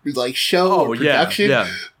fucking, like, show or production.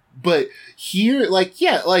 But here,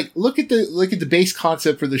 look at the base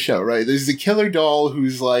concept for the show, right? There's a killer doll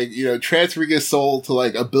who's, like, you know, transferring his soul to,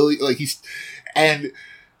 like, a billion, like, and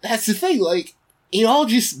that's the thing, like, it all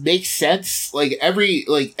just makes sense. Like, every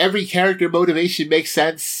character motivation makes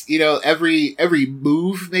sense. You know, every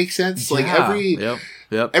move makes sense. Like,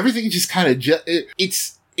 everything just kind of,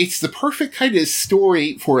 it's the perfect kind of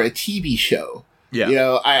story for a TV show. Yeah, you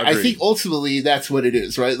know, I agreed. think ultimately that's what it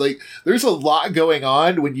is, right? Like, there's a lot going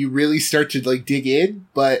on when you really start to like dig in,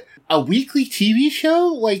 but a weekly TV show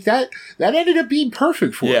like that ended up being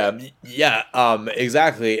perfect for it.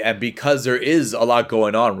 Exactly. And because there is a lot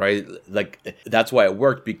going on, right? Like, that's why it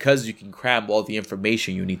worked, because you can cram all the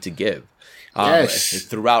information you need to give. Yes.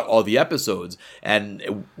 Throughout all the episodes.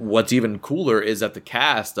 And what's even cooler is that the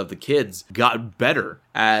cast of the kids got better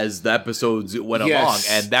as the episodes went along,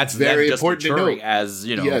 and that's very them just important maturing to note. as,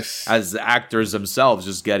 you know, Yes. as the actors themselves,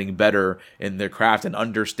 just getting better in their craft and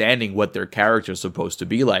understanding what their character's supposed to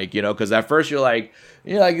be like, you know, because at first you're like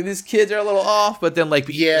these kids are a little off, but then like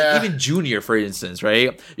even Junior, for instance,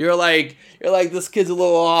 right? You're like this kid's a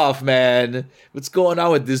little off, man. What's going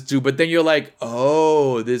on with this dude? But then you're like,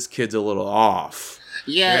 oh, this kid's a little off.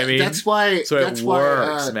 Yeah, you know what I mean? that's why. So that's it why,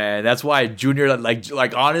 works, man. That's why Junior,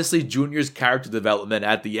 like honestly, Junior's character development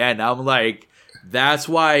at the end, I'm like, that's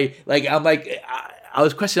why. Like, I'm like, I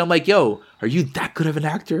was questioning. I'm like, yo, are you that good of an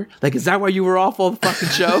actor? Like, is that why you were off all the fucking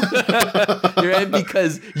show? You know what I mean?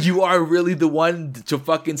 Because you are really the one to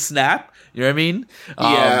fucking snap. You know what I mean?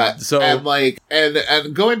 Yeah. So and like,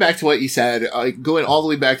 and going back to what you said, like going all the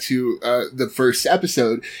way back to the first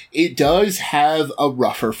episode, it does have a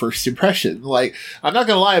rougher first impression. Like, I'm not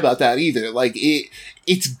gonna lie about that either. Like,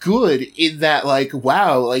 it's good in that, like,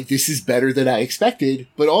 wow, like, this is better than I expected,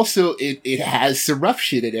 but also it has some rough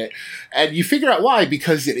shit in it. And you figure out why,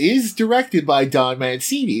 because it is directed by Don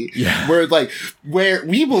Mancini. Yeah. Where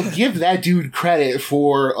we will give that dude credit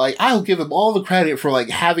for, like, I'll give him all the credit for, like,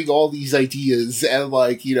 having all these ideas and,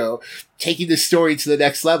 like, you know, taking the story to the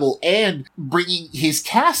next level and bringing his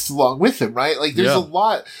cast along with him, right? Like, there's a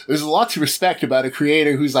lot to respect about a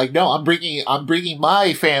creator who's like, no, I'm bringing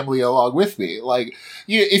my family along with me. Like,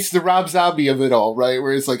 you know, it's the Rob Zombie of it all, right?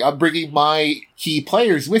 Where it's like, I'm bringing my key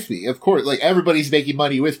players with me. Of course, like, everybody's making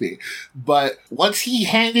money with me. But once he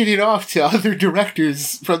handed it off to other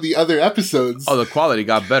directors from the other episodes, the quality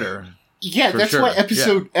got better. Yeah, that's why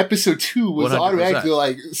episode 2 was 100%. Automatically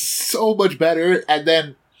like so much better. And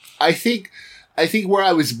then I think where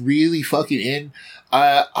I was really fucking in,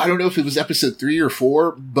 I don't know if it was episode 3 or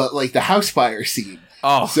 4, but like the house fire scene.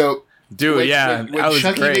 Oh, so dude, when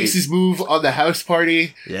Chucky makes his move on the house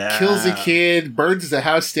party, kills a kid, burns the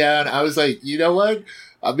house down, I was like, you know what?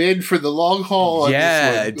 I'm in for the long haul.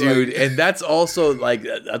 Yeah, on this one. dude, Like, and that's also like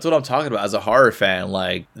that's what I'm talking about as a horror fan.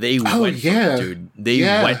 Like they went for it, dude. They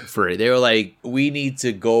went for it. They were like, we need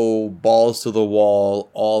to go balls to the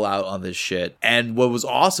wall, all out on this shit. And what was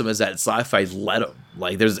awesome is that Sci-Fi let them.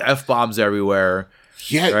 Like, there's F-bombs everywhere.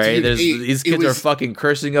 Yeah, right. Dude, these kids are fucking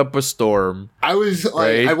cursing up a storm. I was like,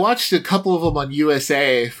 right? I watched a couple of them on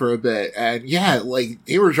USA for a bit, and yeah, like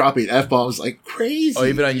they were dropping F-bombs like crazy. Oh,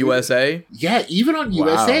 even on USA? Yeah, even on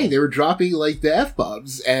USA, they were dropping like the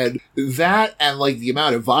F-bombs, and that, and like the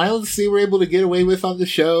amount of violence they were able to get away with on the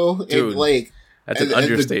show, dude, and like. That's an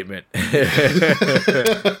understatement. And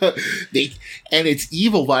it's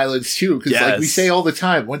evil violence too, because like we say all the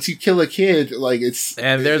time, once you kill a kid, like it's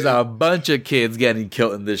there's a bunch of kids getting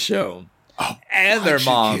killed in this show, and their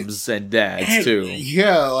moms and dads too.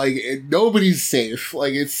 Yeah, like nobody's safe.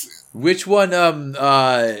 Like it's which one?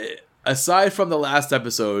 Aside from the last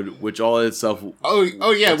episode, which all itself. Oh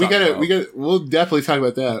yeah, we'll definitely talk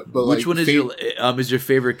about that. But which one is your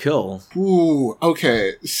favorite kill? Ooh,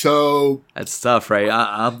 okay, so that's tough, right?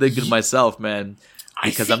 I'm thinking to myself, man.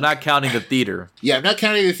 Because I'm not counting the theater. Yeah, I'm not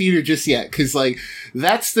counting the theater just yet. Because, like,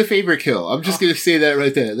 that's the favorite kill. I'm just going to say that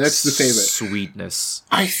right there. That's the favorite. Sweetness.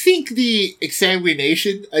 I think the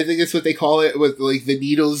exsanguination, I think that's what they call it, with, like, the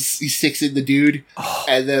needles he sticks in the dude. Oh,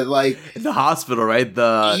 and then, like... In the hospital, right?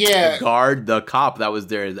 The guard, the cop that was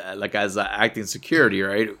there, like, as acting security,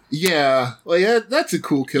 right? Yeah. Like, that's a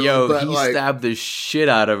cool kill. Yo, but, he stabbed the shit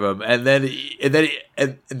out of him. And then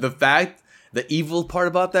the fact... The evil part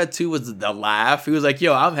about that too was the laugh. He was like,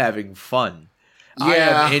 "Yo, I'm having fun. Yeah.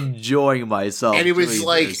 I am enjoying myself." And it was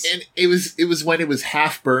like, and it was when it was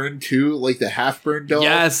half burned too, like the half burned doll.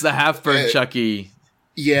 Yes, the half burned Chucky.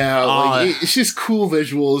 Yeah, like it's just cool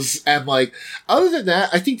visuals, and like other than that,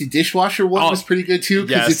 I think the dishwasher one was pretty good too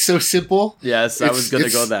because it's so simple. Yes, I was gonna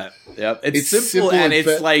go that. Yep, it's simple and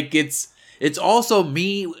it's like it's also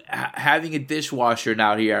me having a dishwasher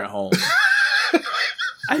now here at home.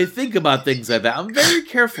 I think about things like that. I'm very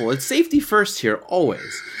careful. It's safety first here,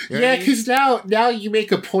 always. You know because now you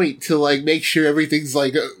make a point to like make sure everything's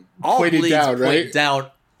like pointed down, right? Point down,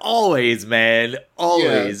 always, man,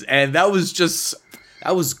 always. Yeah. And that was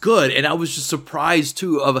good. And I was just surprised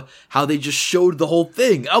too of how they just showed the whole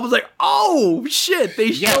thing. I was like, oh shit,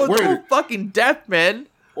 they showed the whole fucking death, man.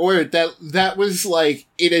 or that was like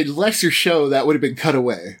in a lesser show that would have been cut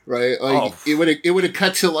away, right? Like it would have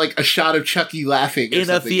cut to like a shot of Chucky laughing in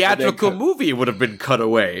a theatrical movie. It would have been cut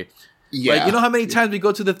away. Yeah, like, you know how many times we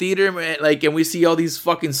go to the theater and we see all these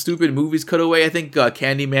fucking stupid movies cut away? I think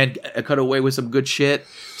Candyman cut away with some good shit.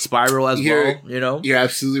 Spiral as well, you know? You're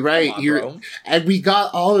absolutely right. And we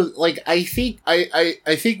got all like I think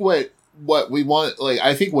what we want, like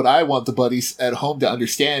I think what I want the buddies at home to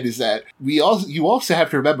understand is that you also have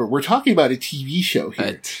to remember we're talking about a TV show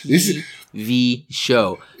here. TV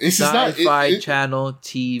show. This Sci-Fi is not channel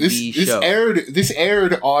TV show. This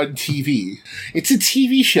aired on TV. It's a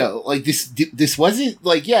TV show. Like this wasn't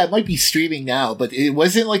like, yeah, it might be streaming now, but it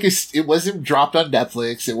wasn't like it wasn't dropped on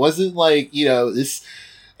Netflix. It wasn't like, you know, this,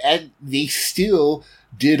 and they still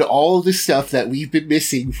did all the stuff that we've been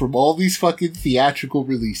missing from all these fucking theatrical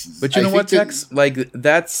releases. But you know what, Tex? Like,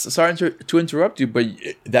 that's, sorry to interrupt you, but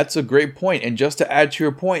that's a great point. And just to add to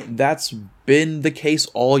your point, that's been the case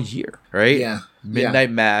all year, right? Yeah.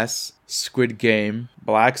 Midnight Mass, Squid Game,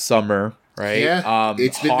 Black Summer, right? Yeah.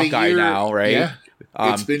 It's been Hawkeye now, right? Yeah.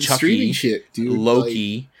 It's been Chucky, streaming shit, dude.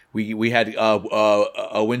 Loki. Like, we had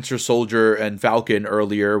a Winter Soldier and Falcon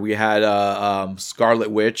earlier. We had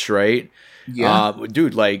Scarlet Witch, right? Yeah.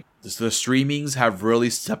 Dude, like, the streamings have really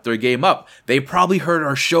stepped their game up. They probably heard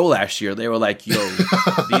our show last year. They were like, yo,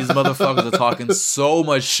 these motherfuckers are talking so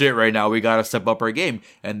much shit right now. We got to step up our game.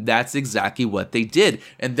 And that's exactly what they did.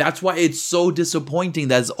 And that's why it's so disappointing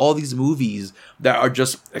that all these movies that are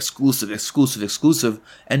just exclusive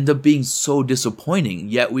end up being so disappointing.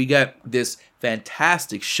 Yet we get this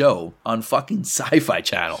fantastic show on fucking Sci-Fi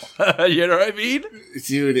Channel. You know what I mean?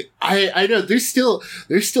 Dude, I know there's still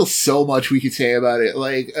so much we could say about it.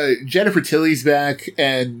 Like, Jennifer Tilly's back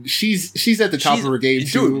and she's at the top of her game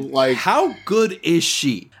too. Dude, like, how good is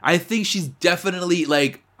she? I think she's definitely,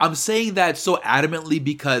 like, I'm saying that so adamantly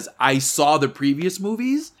because I saw the previous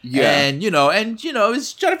movies. Yeah. And you know,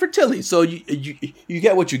 it's Jennifer Tilly, so you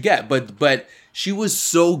get what you get, but she was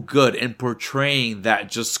so good in portraying that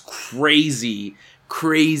just crazy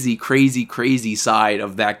side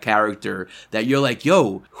of that character that you're like,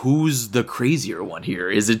 yo, who's the crazier one here?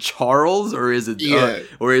 Is it Charles or is it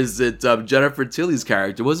Jennifer Tilly's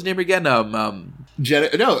character? What's her name again?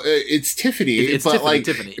 It's Tiffany. It's but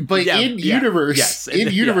Tiffany. But in universe,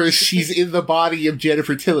 she's in the body of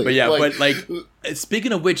Jennifer Tilly. But like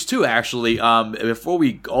speaking of which, too, actually, before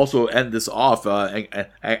we also end this off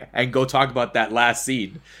and go talk about that last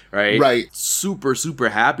scene, right? Right. Super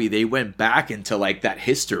happy they went back into like that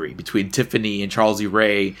history between Tiffany and Charles E.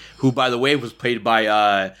 Ray, who, by the way, was played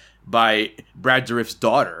by Brad Dourif's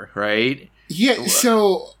daughter, right? Yeah.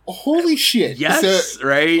 So holy shit. Yes. So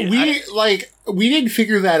right. We didn't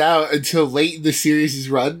figure that out until late in the series'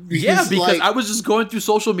 run. Because I was just going through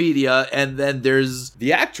social media, and then there's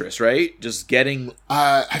the actress, right? Just getting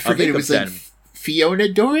I forget, it was like Fiona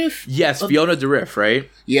Dourif? Yes, Fiona Dourif, right?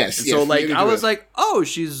 Yes. So like Fiona Dourif.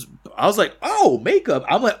 I was like, oh, makeup.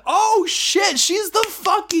 I'm like, oh shit,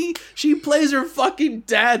 she plays her fucking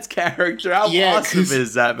dad's character. How awesome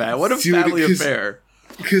is that, man? What a family affair.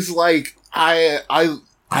 Because like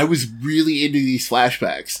I was really into these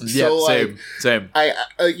flashbacks. Yeah, so, like, same.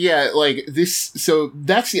 Like this. So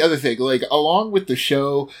that's the other thing. Like, along with the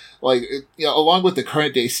show, like, you know, along with the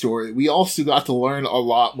current day story, we also got to learn a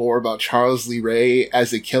lot more about Charles Lee Ray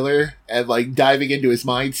as a killer and like diving into his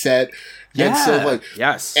mindset. Yeah. And so, like,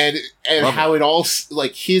 yes. And how it all,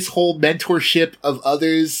 like, his whole mentorship of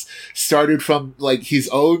others started from, like, his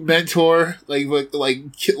own mentor. This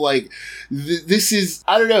is,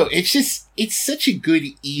 I don't know, it's such a good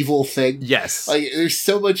evil thing. Yes. Like, there's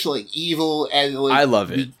so much, like, evil and, like, I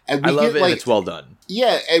love it. And it's well done.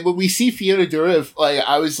 Yeah, and when we see Fiona Dourif, like,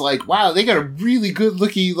 I was like, wow, they got a really good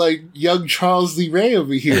looking, like, young Charles Lee Ray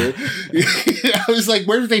over here. I was like,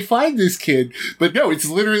 where did they find this kid? But no, it's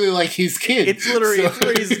literally like his kid. It's literally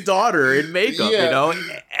his daughter in makeup, you know?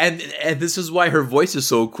 And this is why her voice is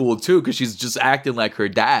so cool, too, because she's just acting like her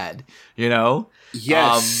dad, you know?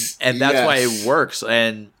 Yes. And that's why it works.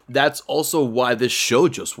 And that's also why this show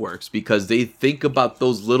just works, because they think about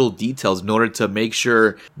those little details in order to make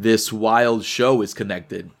sure this wild show is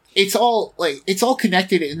connected. It's all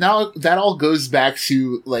connected, and now that all goes back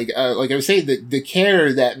to like I was saying, the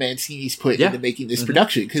care that Mancini's put into making this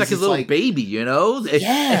production. It's like his little baby, you know.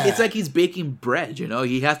 It's like he's baking bread. You know,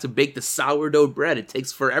 he has to bake the sourdough bread. It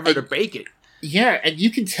takes forever to bake it. Yeah, and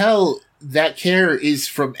you can tell that care is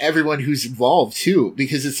from everyone who's involved too,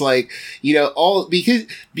 because it's like, you know,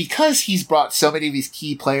 because he's brought so many of these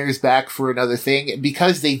key players back for another thing, and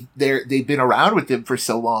because they've been around with them for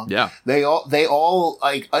so long. Yeah. They all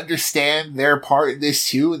like understand their part in this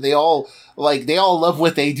too, and they all love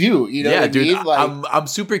what they do. You know, yeah, what I dude. mean? Like, I'm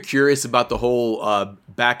super curious about the whole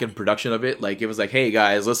back end production of it. Like, it was like, hey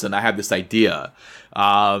guys, listen, I have this idea.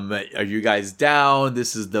 Are you guys down?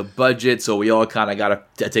 This is the budget, so we all kind of gotta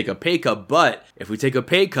take a pay cut. But if we take a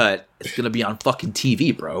pay cut, it's gonna be on fucking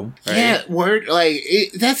TV, bro. Right? Yeah,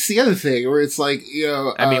 that's the other thing where it's like, you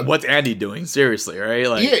know, I mean, what's Andy doing? Seriously, right?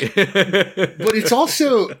 Like, yeah, but it's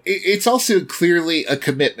also clearly a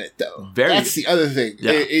commitment, though. That's the other thing.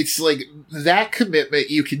 Yeah. It's like that commitment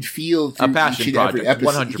you can feel through a passion each and project, every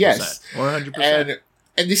episode. 100%, Yes, 100%.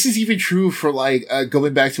 And this is even true for like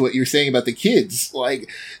going back to what you're saying about the kids. Like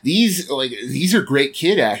these are great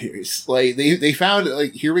kid actors. Like they found,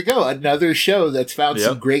 like, here we go, another show that's found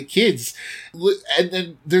some great kids. And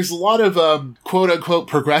then there's a lot of quote unquote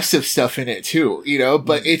progressive stuff in it too, you know.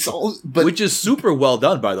 But it's all, which is super well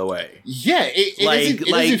done, by the way. Yeah, it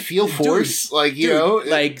doesn't feel forced, dude, like, you know,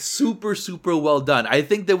 like super well done. I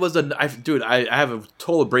think there was I have a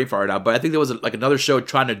total brain fart now, but I think there was like another show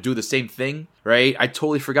trying to do the same thing, right? I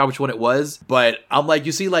totally forgot which one it was, but I'm like,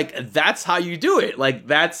 you see, like, that's how you do it. Like,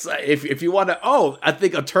 that's if you want to. Oh, I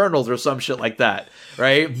think Eternals or some shit like that,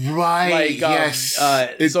 right? Right. Like, yes.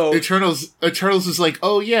 So Eternals is like,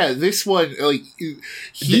 oh yeah, this one, like,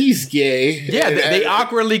 he's gay. Yeah, they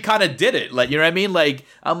awkwardly kind of did it. Like, you know what I mean? Like,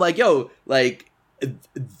 I'm like, yo, like,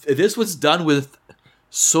 this was done with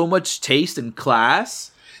so much taste and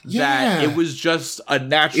class that it was just a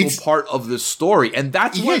natural part of the story, and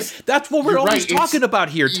that's what we're always talking about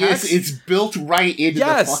here, Tex. Yes, it's built right into the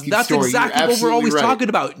fucking story. That's exactly what we're always talking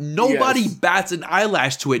about. Nobody bats an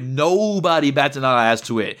eyelash to it.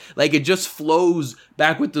 Like, it just flows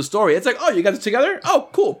back with the story. It's like, oh, you got this together? Oh,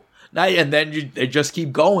 cool. And then they just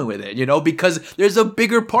keep going with it, you know, because there's a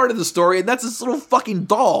bigger part of the story, and that's this little fucking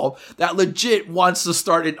doll that legit wants to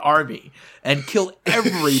start an army and kill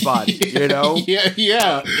everybody, you know?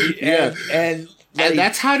 And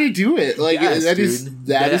that's how to do it. Like, yes,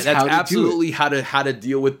 that's absolutely how to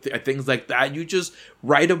deal with things like that. You just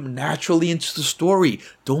write them naturally into the story.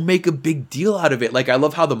 Don't make a big deal out of it. Like, I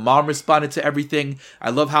love how the mom responded to everything. I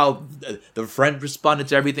love how the friend responded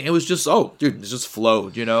to everything. It was just, it just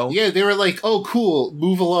flowed, you know? Yeah, they were like, oh, cool,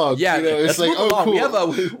 move along. Yeah, you know, it's like, oh, along.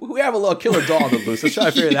 cool. We have a little killer doll on the loose. Let's try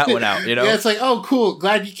to figure that one out, you know? Yeah, it's like, oh, cool,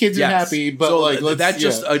 glad you kids are happy, but, so, like, that's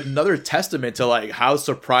just another testament to, like, how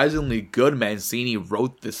surprisingly good Mancini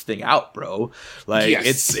wrote this thing out, bro. Like,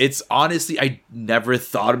 it's honestly, I never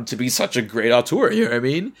thought him to be such a great auteur, you know what I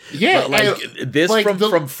mean? Yeah. But, like, this, like,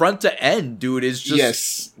 from front to end, dude, is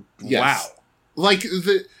just wow. Like,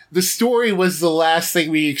 the story was the last thing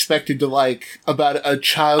we expected to like about a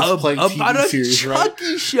child's play TV series, right?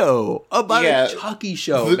 About a Chucky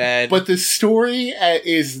show, man. But the story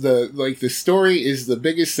is the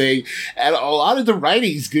biggest thing, and a lot of the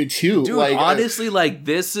writing's good too. Dude, like, honestly,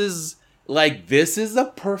 this is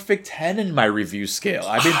a perfect 10 in my review scale.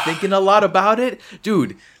 I've been thinking a lot about it.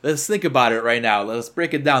 Dude, let's think about it right now. Let's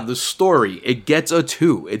break it down. The story, it gets a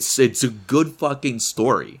 2. It's a good fucking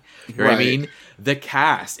story. You know what I mean? The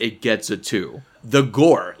cast, it gets a 2. The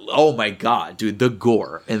gore, oh my god, dude, the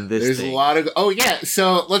gore in this There's thing. A lot of... Oh yeah,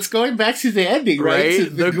 so let's going back to the ending, right? So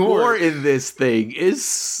the gore in this thing is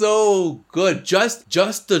so good. Just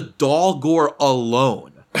the doll gore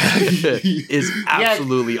alone is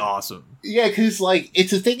absolutely awesome. Yeah, because, like,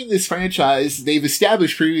 it's a thing in this franchise. They've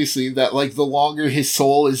established previously that, like, the longer his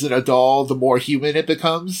soul is in a doll, the more human it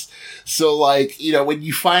becomes. So, like, you know, when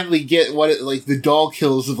you finally get the doll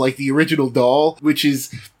kills of, like, the original doll, which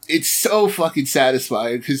is... It's so fucking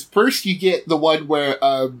satisfying, because first you get the one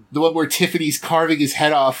where Tiffany's carving his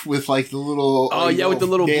head off with, like, the little... with the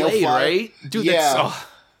little blade, right? Dude,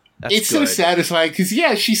 it's so satisfying because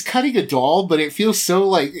she's cutting a doll, but it feels so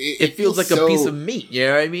like it feels like a piece of meat. You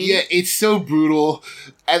know what I mean? Yeah, it's so brutal,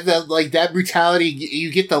 and then like that brutality,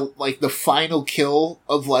 you get the final kill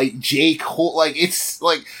of like Jake. It's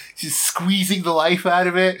like just squeezing the life out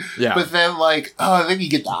of it. Yeah, but then then you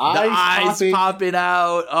get the eyes popping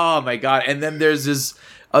out. Oh my god! And then there's this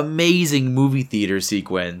amazing movie theater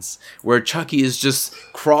sequence where Chucky is just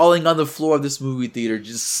crawling on the floor of this movie theater,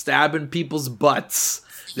 just stabbing people's butts.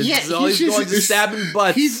 He's always going to stabbing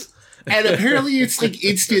butts. And apparently it's like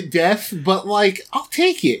instant death, but like, I'll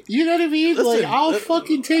take it. You know what I mean? Listen, I'll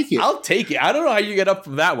fucking take it. I'll take it. I don't know how you get up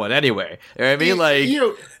from that one anyway. You know what I mean? Like,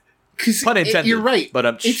 because Pun intended. You're right.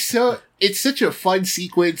 But it's such a fun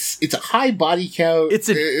sequence. It's a high body count. It's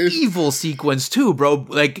an evil sequence too, bro.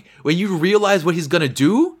 Like when you realize what he's gonna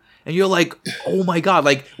do, and you're like, oh my god!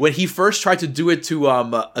 Like when he first tried to do it to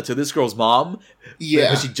this girl's mom,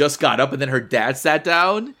 yeah, she just got up, and then her dad sat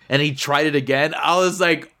down, and he tried it again. I was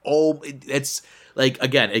like, oh, it's. Like,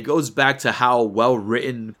 again, it goes back to how well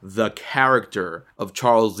written the character of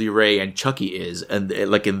Charles Lee Ray and Chucky is, and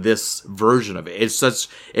like in this version of it,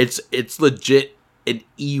 it's legit an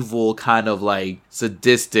evil kind of like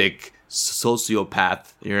sadistic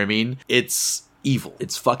sociopath. You know what I mean? It's evil.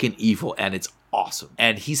 It's fucking evil, and it's awesome.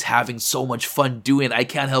 And he's having so much fun doing it. I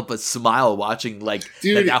can't help but smile watching like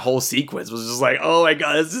that whole sequence was just like, oh my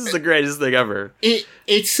god, this is the greatest thing ever.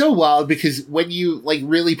 It's so wild because when you like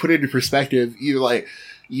really put it into perspective, you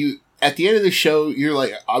at the end of the show, you're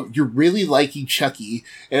like, you're really liking Chucky,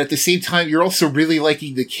 and at the same time, you're also really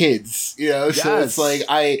liking the kids, you know? Yes. So it's like,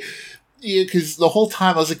 because the whole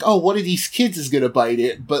time I was like, oh, one of these kids is going to bite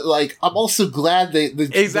it. But, like, I'm also glad that the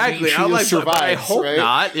main trio survives, I hope right?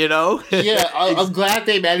 not, you know? Yeah, I'm glad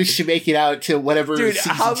they managed to make it out to whatever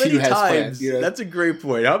season 2 has planned. You know? That's a great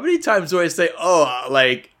point. How many times do I say, oh,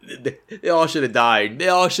 like, they all should have died. They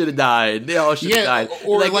all should have died. They all should have died.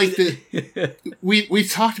 Or, like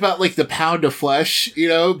we've talked about, like, the pound of flesh, you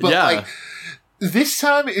know? But, like... This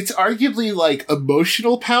time, it's arguably, like,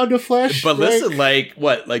 emotional pound of flesh. But listen, like,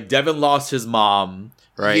 Devin lost his mom,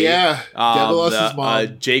 right? Yeah, Devin lost his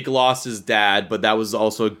mom. Jake lost his dad, but that was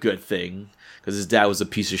also a good thing, because his dad was a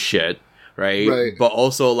piece of shit, right? But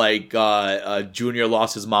also, like, Junior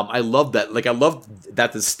lost his mom. I love that. Like, I love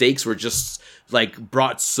that the stakes were just, like,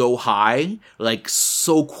 brought so high, like,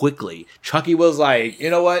 so quickly. Chucky was like, you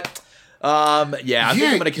know what? I think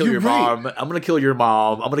I'm gonna kill your mom. I'm gonna kill your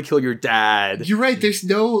mom. I'm gonna kill your dad. You're right. There's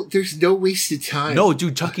no wasted time. No,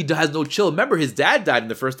 dude, Chucky has no chill. Remember, his dad died in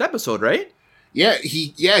the first episode, right? Yeah,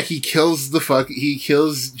 he kills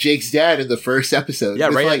Jake's dad in the first episode. Yeah,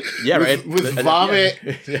 right. With vomit,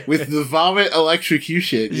 with the vomit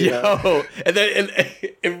electrocution. You know? And then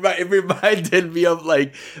it reminded me of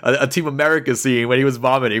like a Team America scene when he was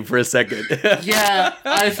vomiting for a second. Yeah,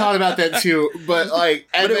 I thought about that too, but like,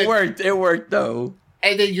 it worked. It worked though.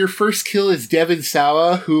 And then your first kill is Devin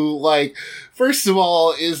Sawa, who, like, first of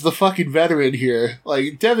all, is the fucking veteran here.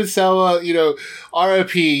 Like, Devin Sawa, you know,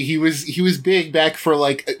 R.I.P. He was big back for,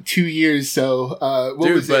 like, 2 years, so,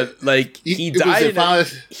 like, he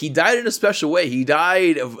died in a special way. He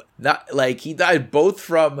died both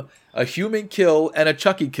from a human kill and a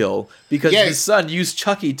Chucky kill, because his son used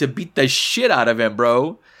Chucky to beat the shit out of him,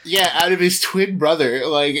 bro. Yeah, out of his twin brother.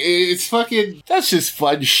 Like, it's fucking, that's just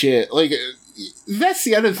fun shit. Like, that's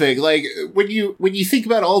the other thing. Like, when you think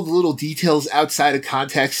about all the little details outside of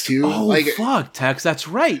context too. Oh, like, fuck, Tex, that's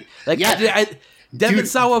right. Like, Devin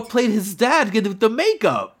Sawa played his dad with the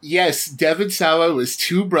makeup. Yes, Devin Sawa was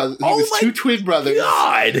two brothers. He was two twin brothers.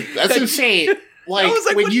 God, that's what I'm saying. Like, I was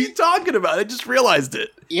like, what are you talking about? I just realized it.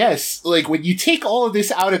 Yes, like when you take all of this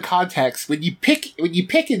out of context, when you pick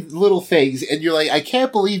in little things, and you're like, I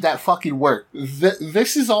can't believe that fucking worked.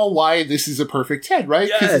 This is all why this is a perfect 10, right?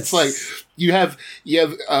 Because it's like you have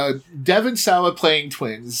Devin Sawa playing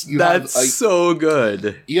twins. That's so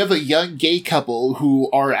good. You have a young gay couple who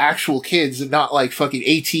are actual kids and not like fucking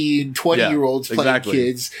 18, 20-year-olds playing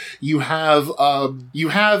kids. You have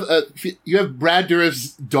Brad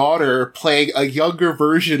Dourif's daughter playing a younger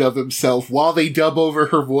version of himself while they dub over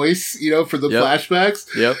her voice, you know, for the flashbacks.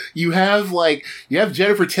 Yep. You have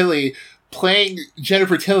Jennifer Tilly playing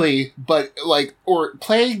Jennifer Tilly, but like, or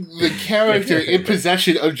playing the character in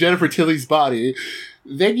possession of Jennifer Tilly's body.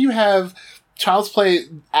 Then you have Child's Play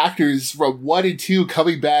actors from 1 and 2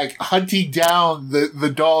 coming back, hunting down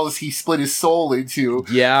the dolls he split his soul into.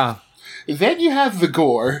 Yeah. Then you have the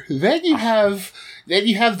gore. Then you have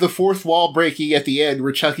the fourth wall breaking at the end,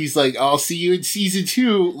 where Chucky's like, "I'll see you in season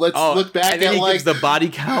 2. Let's look back and then at he like gives the body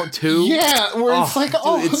count too." Yeah, where it's like,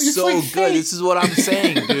 dude, it's so like, good. This is what I'm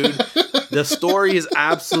saying, dude. The story is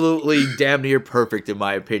absolutely damn near perfect, in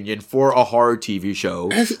my opinion, for a horror TV show.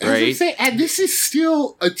 As I'm saying, and this is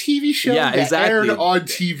still a TV show that aired on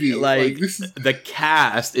TV. Like the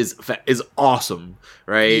cast is awesome,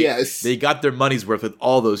 right? Yes, they got their money's worth with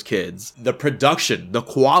all those kids. The production, the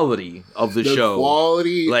quality of the show,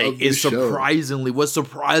 was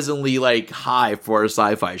surprisingly like high for a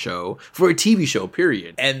sci-fi show, for a TV show,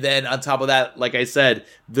 period. And then on top of that, like I said,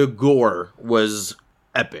 the gore was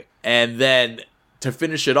epic. And then to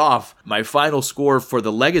finish it off, my final score for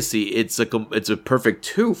the Legacy, it's a perfect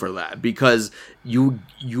 2 for that, because you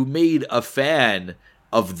made a fan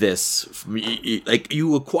of this. Like,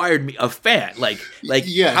 you acquired me a fan. Like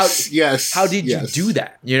yes. How did you do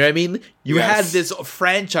that? You know what I mean? You had this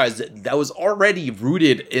franchise that was already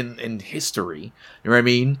rooted in history. You know what I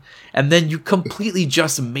mean? And then you completely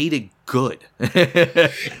just made it good.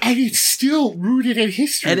 And it's still rooted in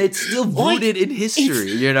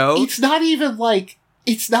history. You know? It's not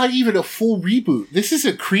even a full reboot. This is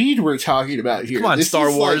a Creed we're talking about here. Come on,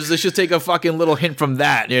 Star Wars. They should take a fucking little hint from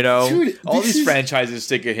that, you know? Dude, all these franchises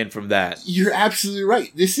take a hint from that. You're absolutely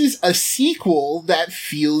right. This is a sequel that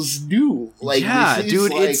feels new. Like, yeah,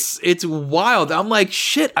 dude, it's wild. I'm like,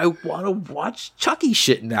 shit, I want to watch Chucky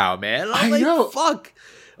shit now, man. I'm like, know. Fuck.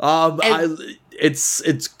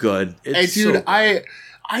 It's good. It's dude, so good.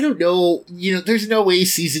 I don't know, you know, there's no way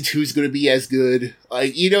season 2 is going to be as good.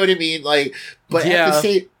 Like, you know what I mean? Like, but at the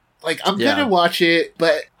same, like, I'm going to watch it,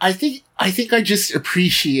 but I think I just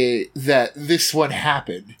appreciate that this one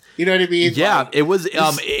happened. You know what I mean? Yeah, like, it was.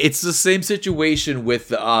 It's the same situation with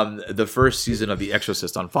the first season of The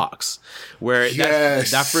Exorcist on Fox, where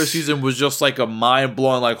that first season was just like a mind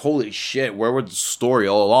blowing, like, holy shit, where was the story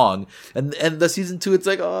all along? And the season 2, it's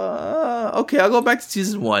like, okay, I'll go back to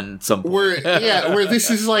season 1 at some point. Where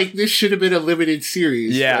this is like, this should have been a limited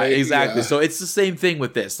series. Yeah, right? exactly. Yeah. So it's the same thing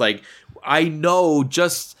with this. Like, I know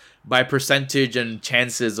just by percentage and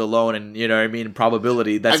chances alone, and you know what I mean,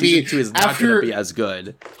 probability, that season 2 is not going to be as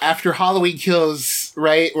good. After Halloween Kills,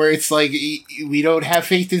 right, where it's like, we don't have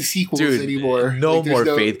faith in sequels anymore. No more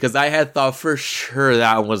faith, because I had thought for sure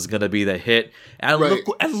that was going to be the hit, and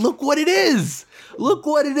look what it is. Look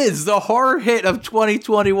what it is. The horror hit of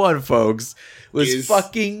 2021, folks, was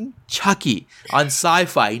fucking Chucky on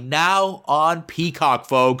Sci-Fi, now on Peacock,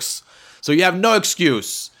 folks. So you have no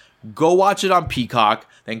excuse. Go watch it on Peacock,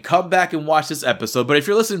 then come back and watch this episode. But if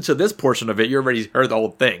you're listening to this portion of it, you already heard the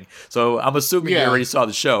whole thing. So I'm assuming you already saw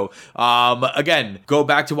the show. Again, go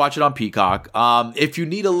back to watch it on Peacock. If you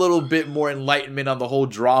need a little bit more enlightenment on the whole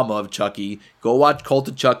drama of Chucky, go watch Cult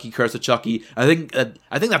of Chucky, Curse of Chucky. I think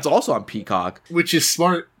that's also on Peacock. Which is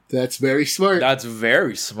smart. That's very smart. That's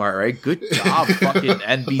very smart, right? Good job, fucking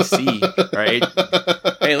NBC, right?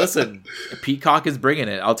 Hey, listen, Peacock is bringing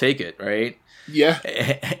it. I'll take it, right? Yeah.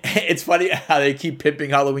 It's funny how they keep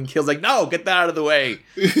pimping Halloween Kills. Like, no, get that out of the way.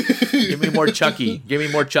 Give me more Chucky. Give me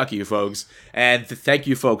more Chucky, folks. And thank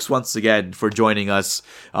you, folks, once again for joining us.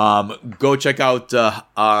 Go check out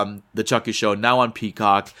the Chucky Show now on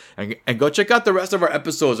Peacock. And go check out the rest of our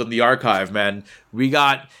episodes on the archive, man. We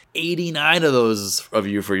got 89 of those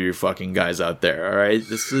for you fucking guys out there, all right?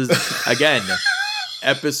 This is, again,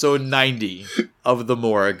 episode 90 of The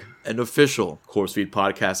Morgue, an official Corpse Feed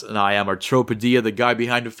podcast, and I am Arturo Padilla, the guy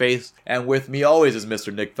behind the face, and with me always is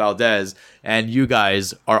Mr. Nick Valdez, and you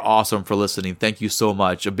guys are awesome for listening. Thank you so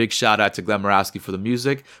much. A big shout out to Glenn Morawski for the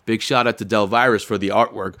music, big shout out to Del Virus for the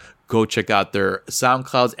artwork. Go check out their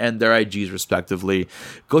SoundClouds and their IGs respectively.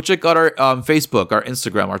 Go check out our Facebook, our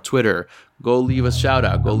Instagram, our Twitter. Go leave a shout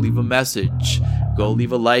out. Go leave a message. Go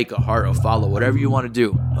leave a like, a heart, a follow, whatever you want to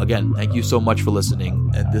do. Again, thank you so much for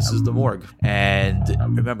listening. And this is The Morgue. And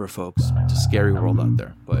remember, folks, it's a scary world out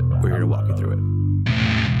there, but we're here to walk you through it.